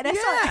like what?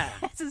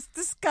 That's just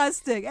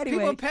disgusting. Anyway,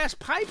 people pass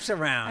pipes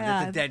around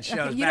at the Dead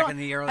shows back in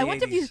the early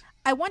 80s.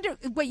 I wonder.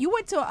 Wait, you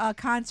went to a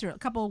concert a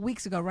couple of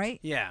weeks ago, right?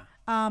 Yeah.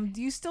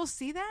 Do you still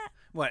see that?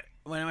 What?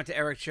 When I went to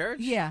Eric Church?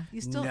 Yeah.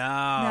 You still?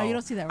 No, you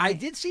don't see that. Right? I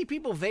did see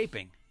people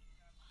vaping,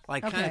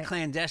 like kind of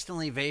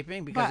clandestinely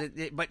vaping,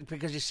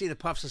 because you see the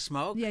puffs of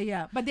smoke.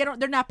 Yeah. But they're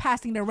not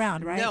passing it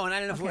around, right? No, and I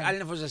don't know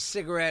if it was a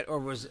cigarette or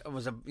was a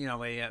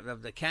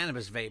the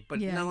cannabis vape. But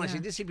nonetheless, you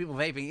did see people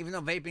vaping, even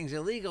though vaping's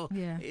illegal.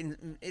 Yeah.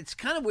 It's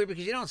kind of weird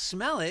because you don't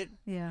smell it.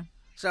 Yeah.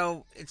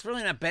 So it's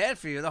really not bad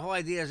for you. The whole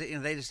idea is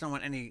that they just don't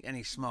want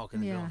any smoke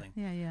in the building.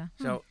 Yeah.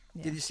 So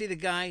did you see the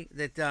guy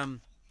that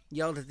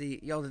yelled at the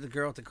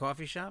girl at the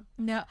coffee shop?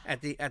 No.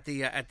 At the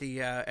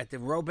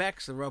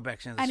Robex,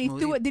 and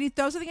smoothie. Did he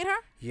throw something at her?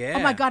 Yeah.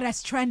 Oh my God,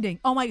 that's trending.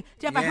 Oh my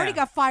Jeff, I heard he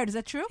got fired. Is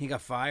that true? He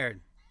got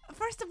fired.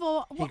 First of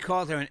all, he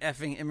called her an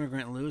effing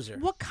immigrant loser.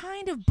 What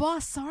kind of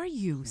boss are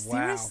you? Wow.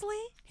 Seriously?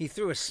 He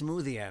threw a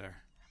smoothie at her.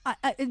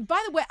 And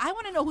by the way, I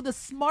want to know who the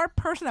smart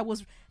person that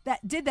was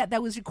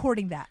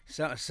recording that.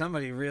 So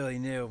somebody really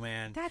knew,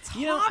 man. That's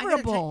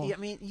horrible. I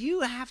mean,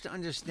 you have to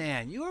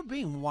understand. You are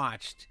being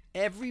watched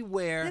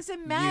everywhere.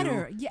 Doesn't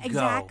matter. Yeah,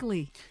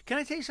 exactly. Go. Can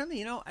I tell you something?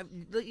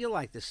 You'll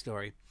like this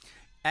story.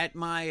 At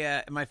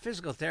my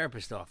physical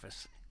therapist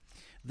office,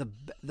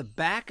 the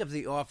back of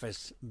the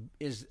office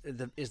is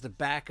the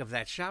back of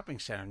that shopping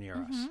center near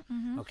us.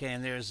 Mm-hmm. Okay,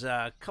 and there's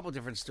a couple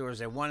different stores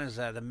there. One is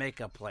the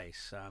makeup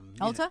place.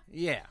 Ulta?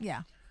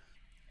 Yeah.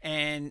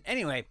 And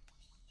anyway,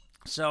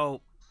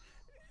 so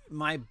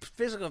my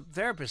physical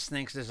therapist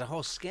thinks there's a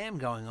whole scam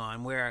going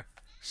on where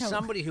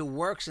somebody who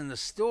works in the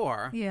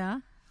store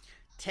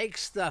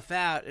takes stuff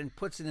out and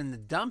puts it in the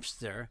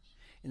dumpster,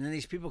 and then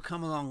these people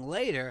come along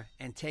later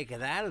and take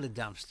it out of the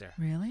dumpster.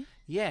 Really?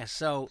 Yeah,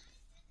 so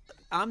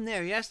I'm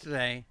there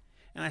yesterday,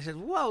 and I said,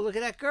 whoa, look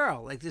at that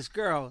girl. Like this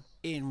girl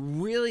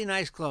in really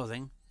nice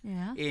clothing,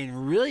 in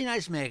really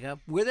nice makeup,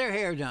 with her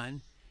hair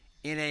done,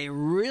 in a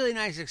really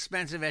nice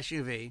expensive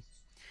SUV,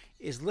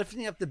 is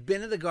lifting up the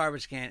bin of the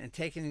garbage can and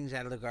taking things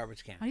out of the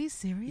garbage can. Are you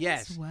serious?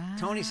 Yes. Wow.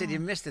 Tony said you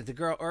missed it. The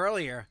girl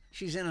earlier,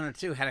 she's in on it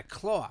too, had a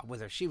claw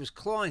with her. She was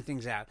clawing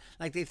things out.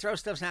 Like they throw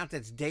stuff out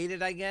that's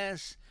dated, I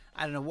guess.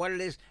 I don't know what it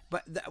is.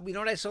 But you know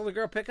what I saw the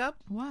girl pick up?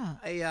 What?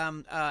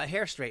 A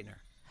hair straightener.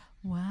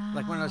 Wow.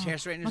 Like one of those hair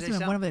straighteners Must they have been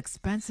sell. one of the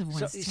expensive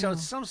ones, too. So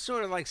it's some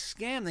sort of like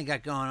scam they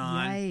got going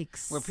on.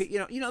 Yikes. Where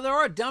there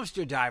are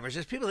dumpster divers.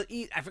 There's people that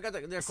eat. I forgot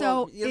they're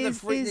called. The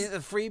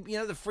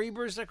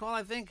freebers they're called.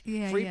 I think.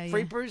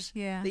 Freepers.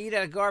 Yeah. They eat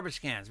out of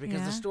garbage cans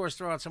because the stores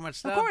throw out so much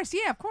stuff.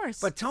 Of course.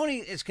 But Tony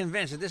is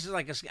convinced that this is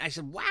like I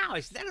said, wow,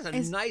 that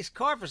is a nice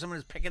car for someone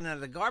who's picking out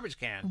of the garbage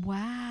can.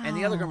 Wow. And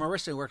the other girl,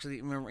 Marissa, who works at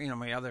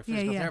my other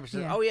physical therapist,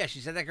 said, oh yeah, she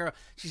said that girl.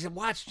 She said,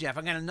 watch, Jeff,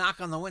 I'm gonna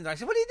knock on the window. I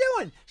said, what are you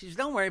doing? She said,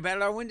 don't worry about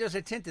it. Our windows are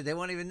tinted. They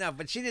won't even know.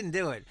 But she didn't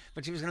do it.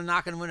 But she was going to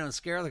knock on the window and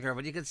scare the girl.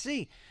 But you could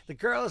see the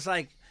girl is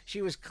like,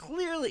 she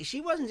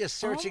wasn't just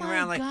searching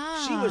around. Like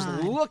she was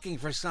looking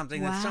for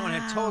something that someone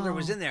had told her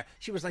was in there.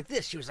 She was like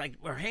this. She was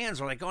like, her hands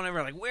were like going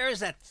everywhere. Like, where is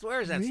that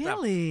stuff?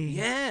 Really?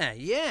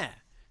 Yeah.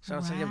 So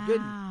it's like a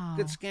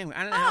good scam.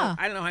 I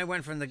don't know how I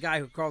went from the guy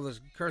who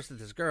cursed at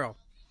this girl.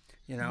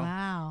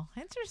 Wow.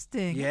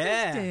 Interesting.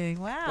 Yeah.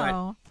 Interesting.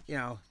 Wow.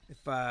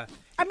 But, if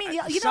I mean,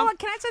 you know what?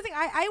 Can I say something?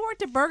 I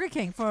worked at Burger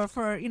King for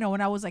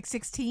when I was like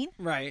 16.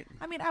 Right.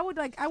 I mean,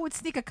 I would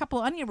sneak a couple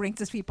onion rings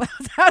to people.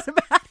 That was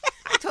about it.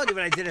 I told you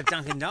what I did at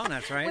Dunkin'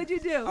 Donuts, right? What'd you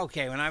do?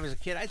 Okay, when I was a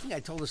kid, I think I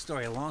told this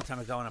story a long time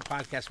ago on a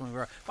podcast when we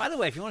were. By the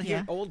way, if you want to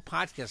hear old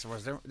podcasts of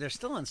ours, they're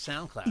still on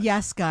SoundCloud.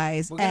 Yes,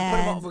 guys. We're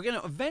going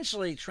to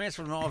eventually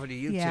transfer them all over to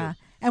YouTube. Yeah.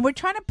 And we're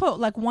trying to put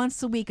like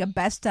once a week a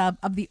best of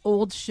the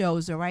old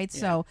shows, all right? Yeah.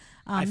 So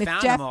I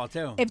found them all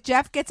too. If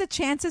Jeff gets a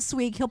chance this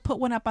week, he'll put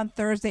one up on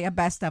Thursday, a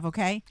best of,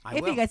 okay?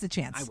 If he gets a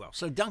chance. I will.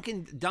 So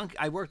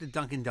I worked at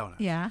Dunkin'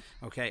 Donuts. Yeah.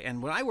 Okay,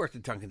 and when I worked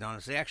at Dunkin'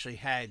 Donuts, they actually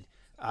had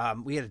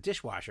we had a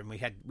dishwasher and we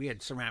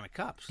had ceramic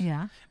cups.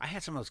 Yeah. I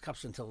had some of those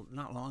cups until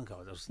not long ago.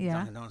 Those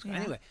Dunkin' Donuts. Yeah.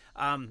 Anyway,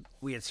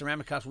 we had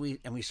ceramic cups.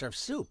 We served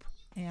soup.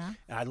 Yeah.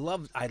 And I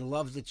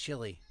loved the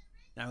chili.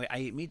 Now, I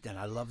eat meat then.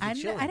 I love the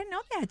chili. I didn't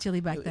know they had chili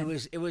back then.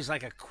 It was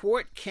like a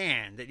quart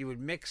can that you would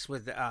mix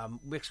with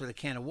a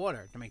can of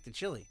water to make the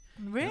chili.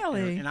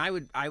 Really? And I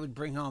would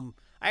bring home.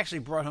 I actually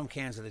brought home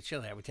cans of the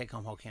chili. I would take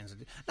home whole cans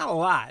of not a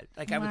lot.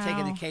 Like I would take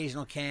an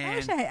occasional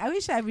can. I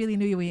wish I really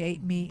knew you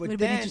ate meat. It would have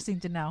been interesting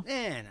to know.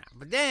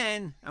 But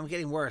then I'm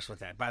getting worse with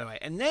that, by the way.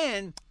 And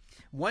then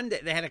one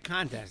day they had a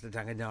contest at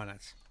Dunkin'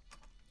 Donuts.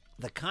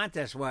 The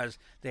contest was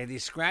they had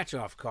these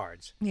scratch-off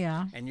cards.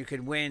 Yeah. And you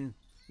could win.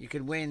 A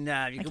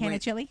can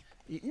of chili?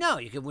 No,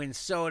 you could win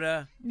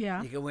soda.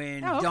 Yeah. You could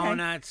win okay.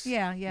 donuts.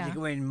 Yeah, yeah. You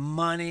could win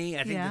money.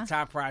 I think the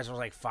top prize was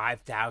like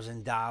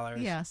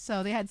 $5,000. Yeah,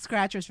 so they had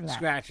scratchers for that.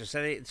 Scratchers.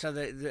 So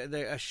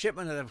a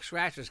shipment of the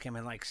scratchers came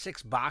in, like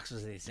 6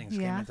 boxes of these things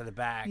came into the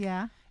back.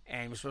 Yeah.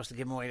 And we're supposed to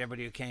give them away to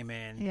everybody who came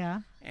in. Yeah.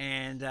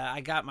 And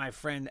I got my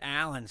friend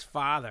Alan's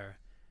father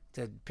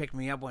to pick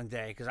me up one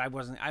day because I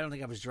don't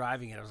think I was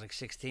driving it. I was like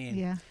 16.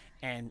 Yeah.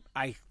 And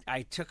I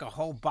took a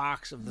whole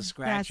box of the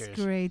scratchers. That's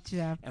great,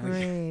 Jeff.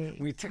 And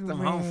we took them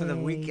home for the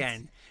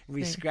weekend.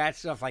 We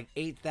scratched off like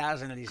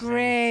 8,000 of these things.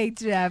 Great,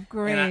 Jeff.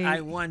 Great. And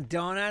I won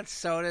donuts,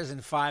 sodas,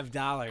 and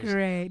 $5.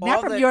 Great.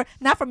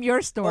 Not from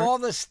your store. All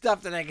the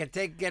stuff that I could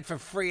get for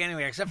free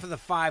anyway, except for the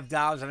 $5. And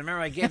I remember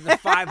I gave the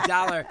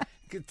 $5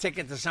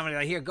 ticket to somebody,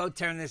 like, here, go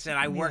turn this in.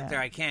 I work there.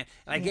 I can't.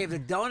 And I gave the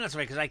donuts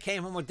away because I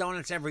came home with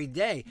donuts every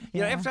day.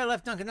 You know, after I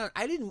left Dunkin' Donuts,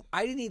 I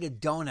didn't eat a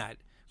donut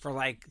for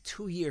like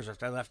 2 years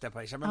after I left that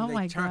place. I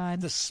remember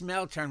the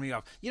smell turned me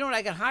off. You know what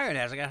I got hired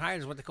as? I got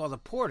hired as what they call the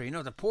porter. You know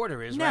what the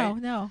porter is, right?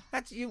 No.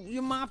 That's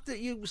you mop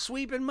you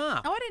sweep and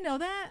mop. Oh, I didn't know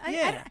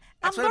that.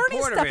 I'm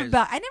learning stuff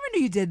about. I never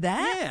knew you did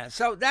that. Yeah,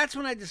 so that's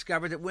when I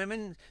discovered that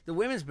the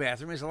women's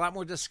bathroom is a lot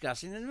more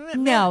disgusting than the men's.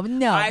 No.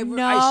 I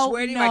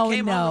swear to you, I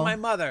came home to my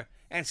mother.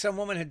 And some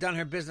woman had done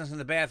her business in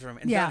the bathroom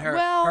and done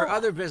her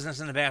other business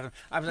in the bathroom.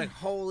 I was like,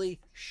 holy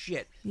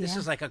shit. This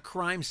is like a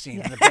crime scene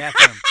in the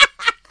bathroom.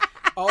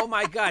 Oh,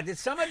 my God. Did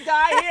someone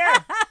die here?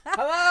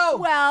 Hello?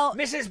 Well,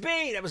 Mrs.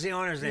 B. That was the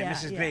owner's name,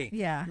 Mrs. B.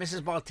 Yeah.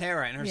 Mrs.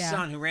 Baltera and her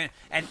son who ran.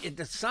 And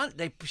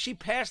she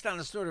passed down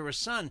the store to her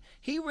son.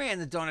 He ran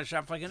the donut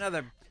shop for like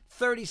another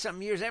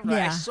 30-something years after.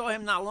 I saw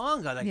him not long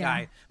ago, that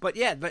guy. But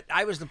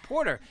I was the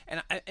porter.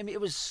 And I mean,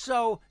 it was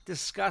so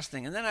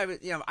disgusting. And then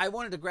I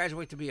wanted to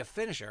graduate to be a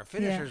finisher. A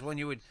finisher is when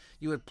you would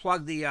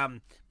plug the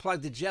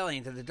jelly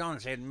into the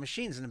donuts. They had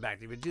machines in the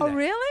back that would do that. Oh,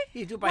 really?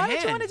 You do it by hand. Why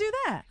did you want to do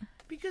that?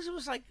 Because it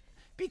was like,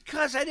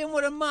 because I didn't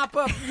want to mop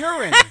up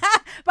urine.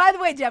 By the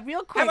way, Jeff,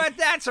 real quick. How about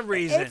that's a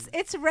reason?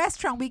 It's a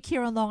restaurant week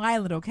here on Long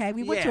Island, okay?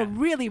 We went to a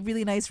really,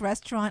 really nice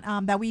restaurant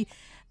that we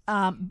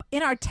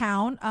in our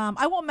town.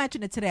 I won't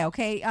mention it today,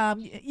 okay?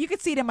 You can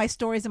see it in my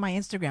stories and my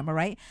Instagram, all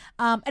right?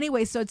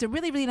 Anyway, so it's a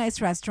really, really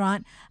nice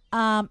restaurant.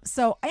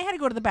 So I had to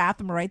go to the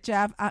bathroom, all right,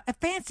 Jeff? A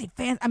fancy,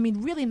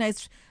 really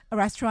nice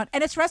restaurant.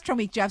 And it's restaurant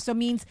week, Jeff, so it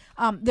means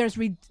there's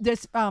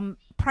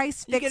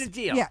price fixed. You get a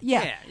deal.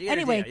 Yeah.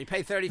 Anyway, you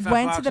pay $35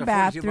 went to the or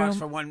bathroom $42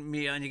 for one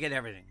meal and you get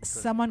everything.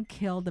 Someone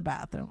killed the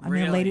bathroom. I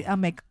really? mean, lady,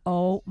 I'm like,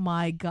 oh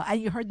my God.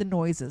 And you heard the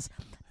noises.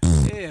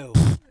 Ew.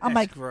 I'm that's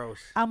like, gross.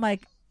 I'm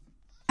like,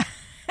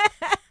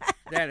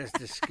 that is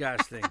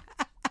disgusting.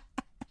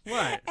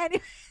 What?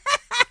 Anyway.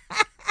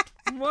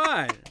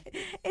 What?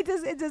 It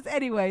just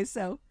anyway,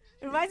 so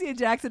it reminds me of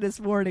Jackson this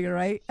morning,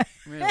 right?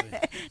 Really?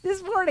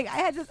 This morning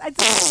I just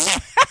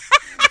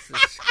It's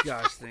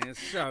disgusting.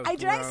 It's so I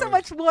drank gross. so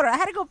much water. I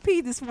had to go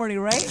pee this morning,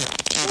 right?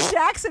 And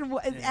Jackson,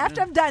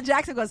 after I'm done,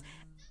 Jackson goes,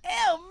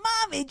 ew,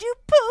 Mom, did you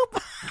poop?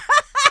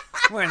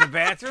 Where, in the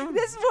bathroom?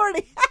 This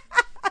morning.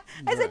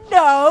 I said,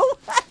 no.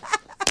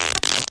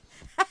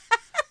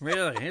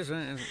 Really? Here's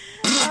one.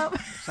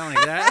 Something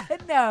like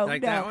that? No.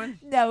 Like that one?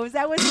 No,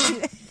 that was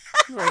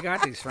Where I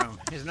got these from?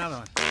 Here's another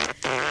one.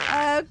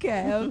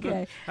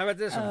 Okay. How about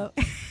this one?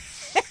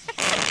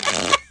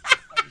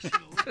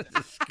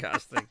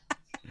 Disgusting.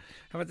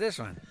 How about this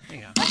one? Here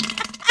you go.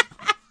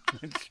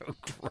 It's so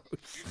gross.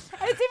 It's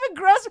even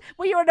gross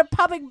when you're in a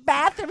public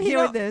bathroom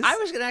hearing this. I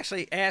was going to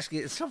actually ask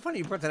you. It's so funny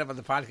you brought that up on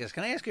the podcast.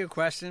 Can I ask you a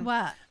question?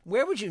 What?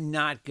 Where would you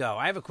not go?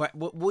 I have a question.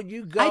 Would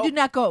you go? I do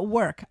not go at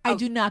work. I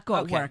do not go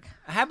at work.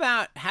 How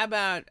about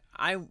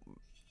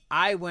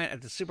I went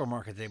at the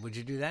supermarket today. Would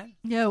you do that?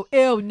 No.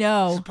 Ew,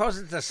 no. Suppose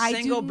it's a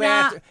single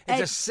bathroom.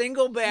 It's a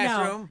single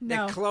bathroom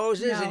that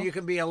closes and you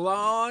can be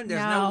alone.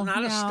 There's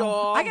not a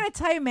stall. I gotta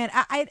tell you, man.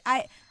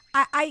 I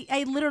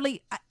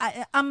literally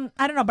I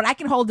don't know, but I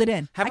can hold it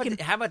in. How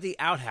about the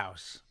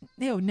outhouse?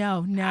 Ew, no.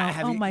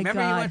 Oh my God.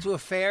 Remember you went to a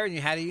fair and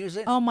you had to use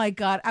it? Oh my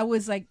God. I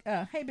was like,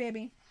 hey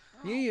baby.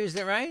 You used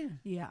it, right?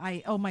 Yeah.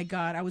 Oh my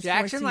God. I was.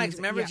 Jackson,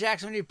 remember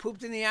Jackson when you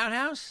pooped in the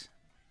outhouse?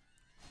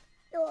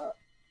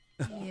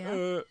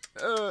 Yeah.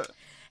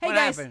 What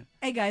happened?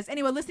 Hey guys.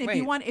 Anyway, listen.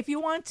 If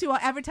you want to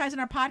advertise on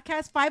our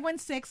podcast,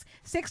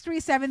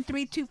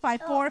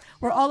 516-637-3254.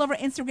 We're all over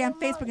Instagram,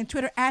 Facebook, and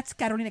Twitter at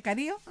Carolina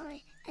Cadillo.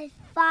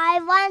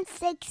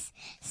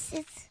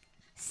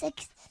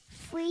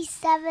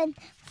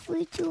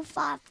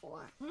 516-637-3254. Wow.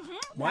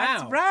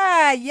 That's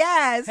right.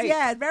 Yes.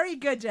 Yes. Very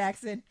good,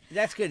 Jackson.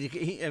 That's good.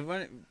 I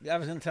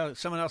was going to tell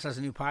someone else has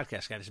a new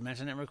podcast. Can I just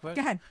mention it real quick?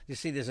 Go ahead. You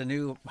see, there's a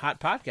new hot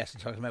podcast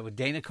we're talking about with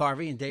Dana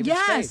Carvey and David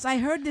Yes, Spade. I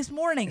heard this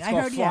morning. It's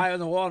called Fly on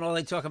the Wall, and all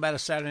they talk about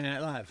is Saturday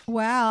Night Live.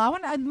 Wow. I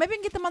want maybe we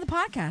can get them on the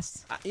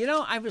podcast.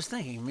 I was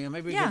thinking,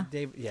 maybe we get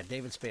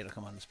David Spade will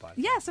come on this podcast.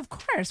 Yes, of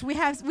course. We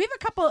have a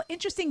couple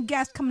interesting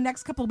guests coming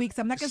next couple of weeks.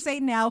 I'm not going to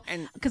say now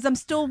because I'm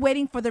still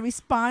waiting for the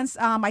response.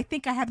 I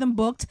think I have them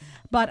booked,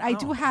 but I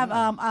do have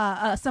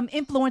some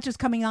influencers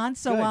coming on.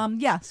 So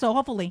so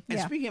hopefully. And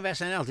speaking of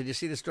SNL, did you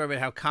see the story about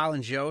how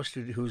Colin Jost,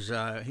 who's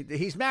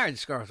he's married to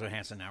Scarlett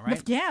Johansson now,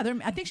 right? Yeah,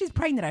 I think she's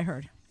pregnant. I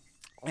heard.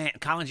 And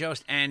Colin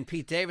Jost and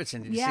Pete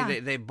Davidson. Did you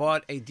see they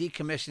bought a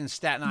decommissioned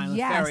Staten Island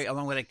ferry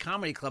along with a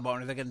comedy club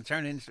owner. They're going to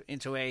turn it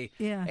into a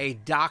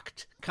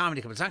docked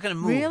comedy club. It's not going to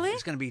move. Really?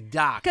 It's going to be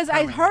docked. Because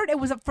I heard it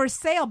was up for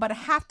sale, but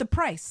half the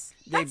price.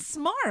 That's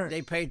smart.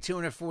 They paid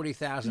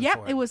 $240,000 Yep,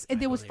 for it.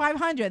 it was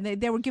 $500.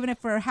 They were giving it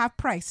for half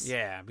price.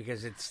 Yeah,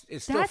 because it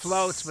still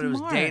floats, but it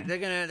was dated.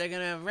 They're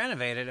gonna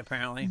renovate it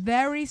apparently.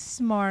 Very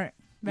smart.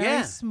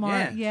 Very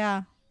smart.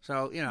 Yeah.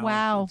 So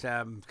wow.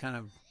 It's kind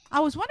of. I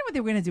was wondering what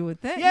they were going to do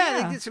with it.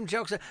 Yeah, they did some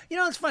jokes.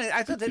 It's funny.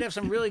 I thought they'd have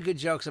some really good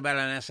jokes about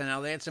it on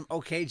SNL. They had some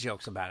okay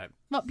jokes about it.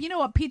 Well, you know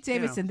what? Pete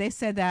Davidson, they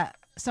said that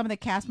some of the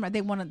cast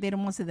members, they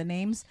don't want to say the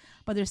names,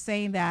 but they're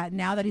saying that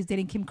now that he's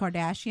dating Kim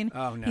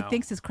Kardashian, he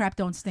thinks his crap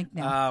don't stink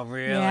now. Oh,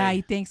 really? Yeah,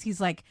 he thinks he's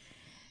like...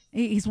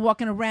 He's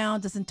walking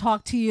around, doesn't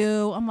talk to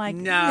you. I'm like,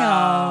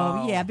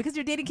 no. Yeah, because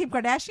you're dating Kim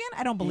Kardashian?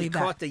 I don't believe that.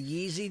 He caught the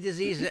Yeezy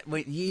disease.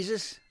 Wait,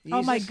 Yeezus?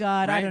 Oh, my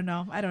God. Right? I don't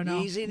know.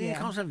 Yeezy? Did it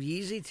come from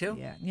Yeezy, too?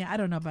 Yeah, I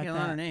don't know about that. A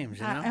lot of names,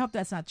 I hope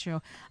that's not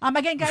true.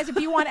 Again, guys, if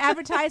you want to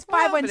advertise,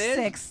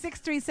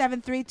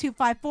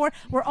 516-637-3254.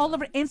 We're all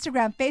over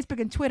Instagram,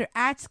 Facebook, and Twitter,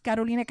 at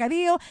Carolina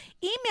Cadillo.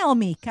 Email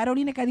me,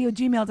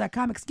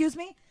 carolinacadillo@gmail.com. Excuse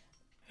me.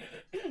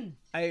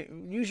 I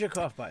use your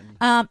cough button.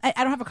 I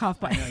don't have a cough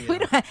button.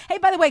 Hey,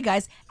 by the way,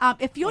 guys,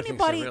 if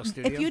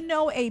you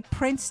know a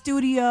print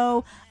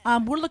studio,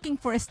 we're looking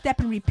for a step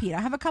and repeat.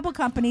 I have a couple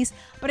companies,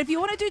 but if you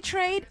want to do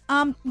trade,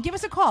 give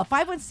us a call,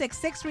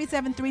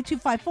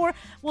 516-637-3254.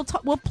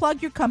 We'll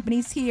plug your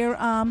companies here.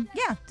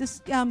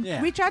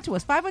 Reach out to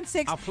us,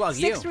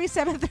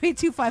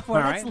 516-637-3254.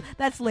 Right.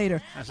 That's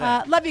later.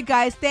 Love you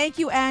guys. Thank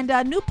you, and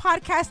new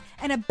podcast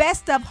and a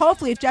best of.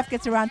 Hopefully, if Jeff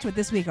gets around to it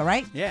this week. All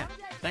right. Yeah.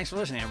 Thanks for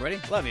listening,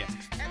 everybody. Love you.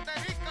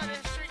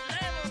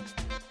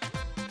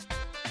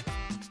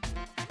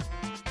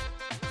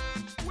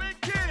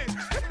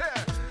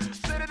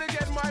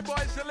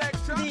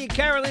 The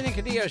Carolina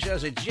Cadillo Show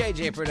is a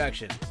JJ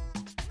production.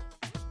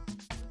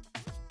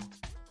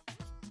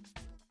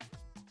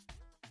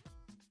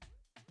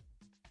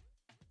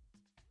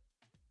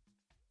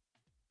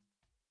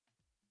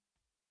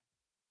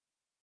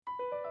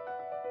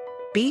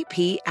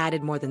 BP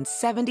added more than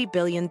 $70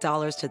 billion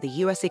to the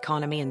U.S.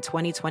 economy in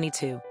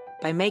 2022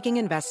 by making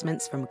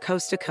investments from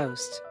coast to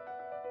coast.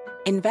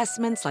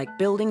 Investments like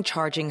building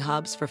charging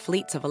hubs for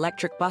fleets of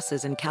electric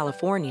buses in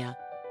California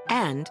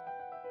and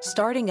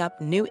starting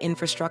up new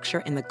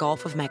infrastructure in the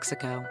Gulf of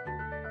Mexico.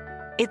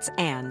 It's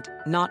and,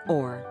 not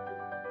or.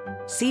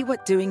 See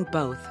what doing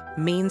both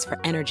means for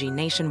energy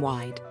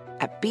nationwide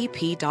at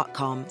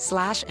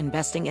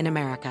bp.com/investing in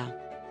America.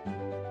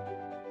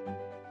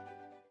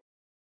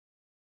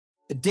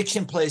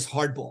 Addiction plays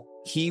hardball.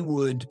 He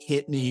would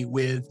hit me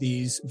with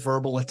these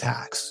verbal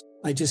attacks.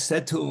 I just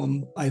said to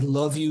him, I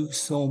love you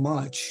so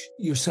much.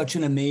 You're such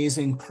an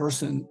amazing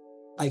person.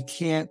 I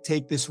can't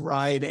take this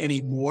ride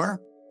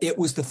anymore. It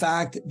was the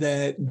fact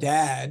that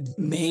Dad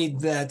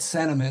made that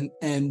sentiment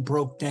and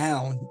broke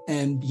down.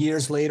 And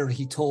years later,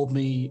 he told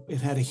me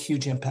it had a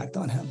huge impact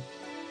on him.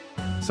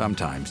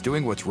 Sometimes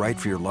doing what's right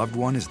for your loved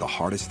one is the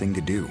hardest thing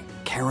to do.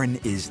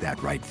 Karen is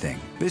that right thing.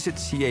 Visit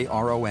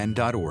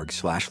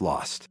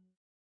caron.org/lost.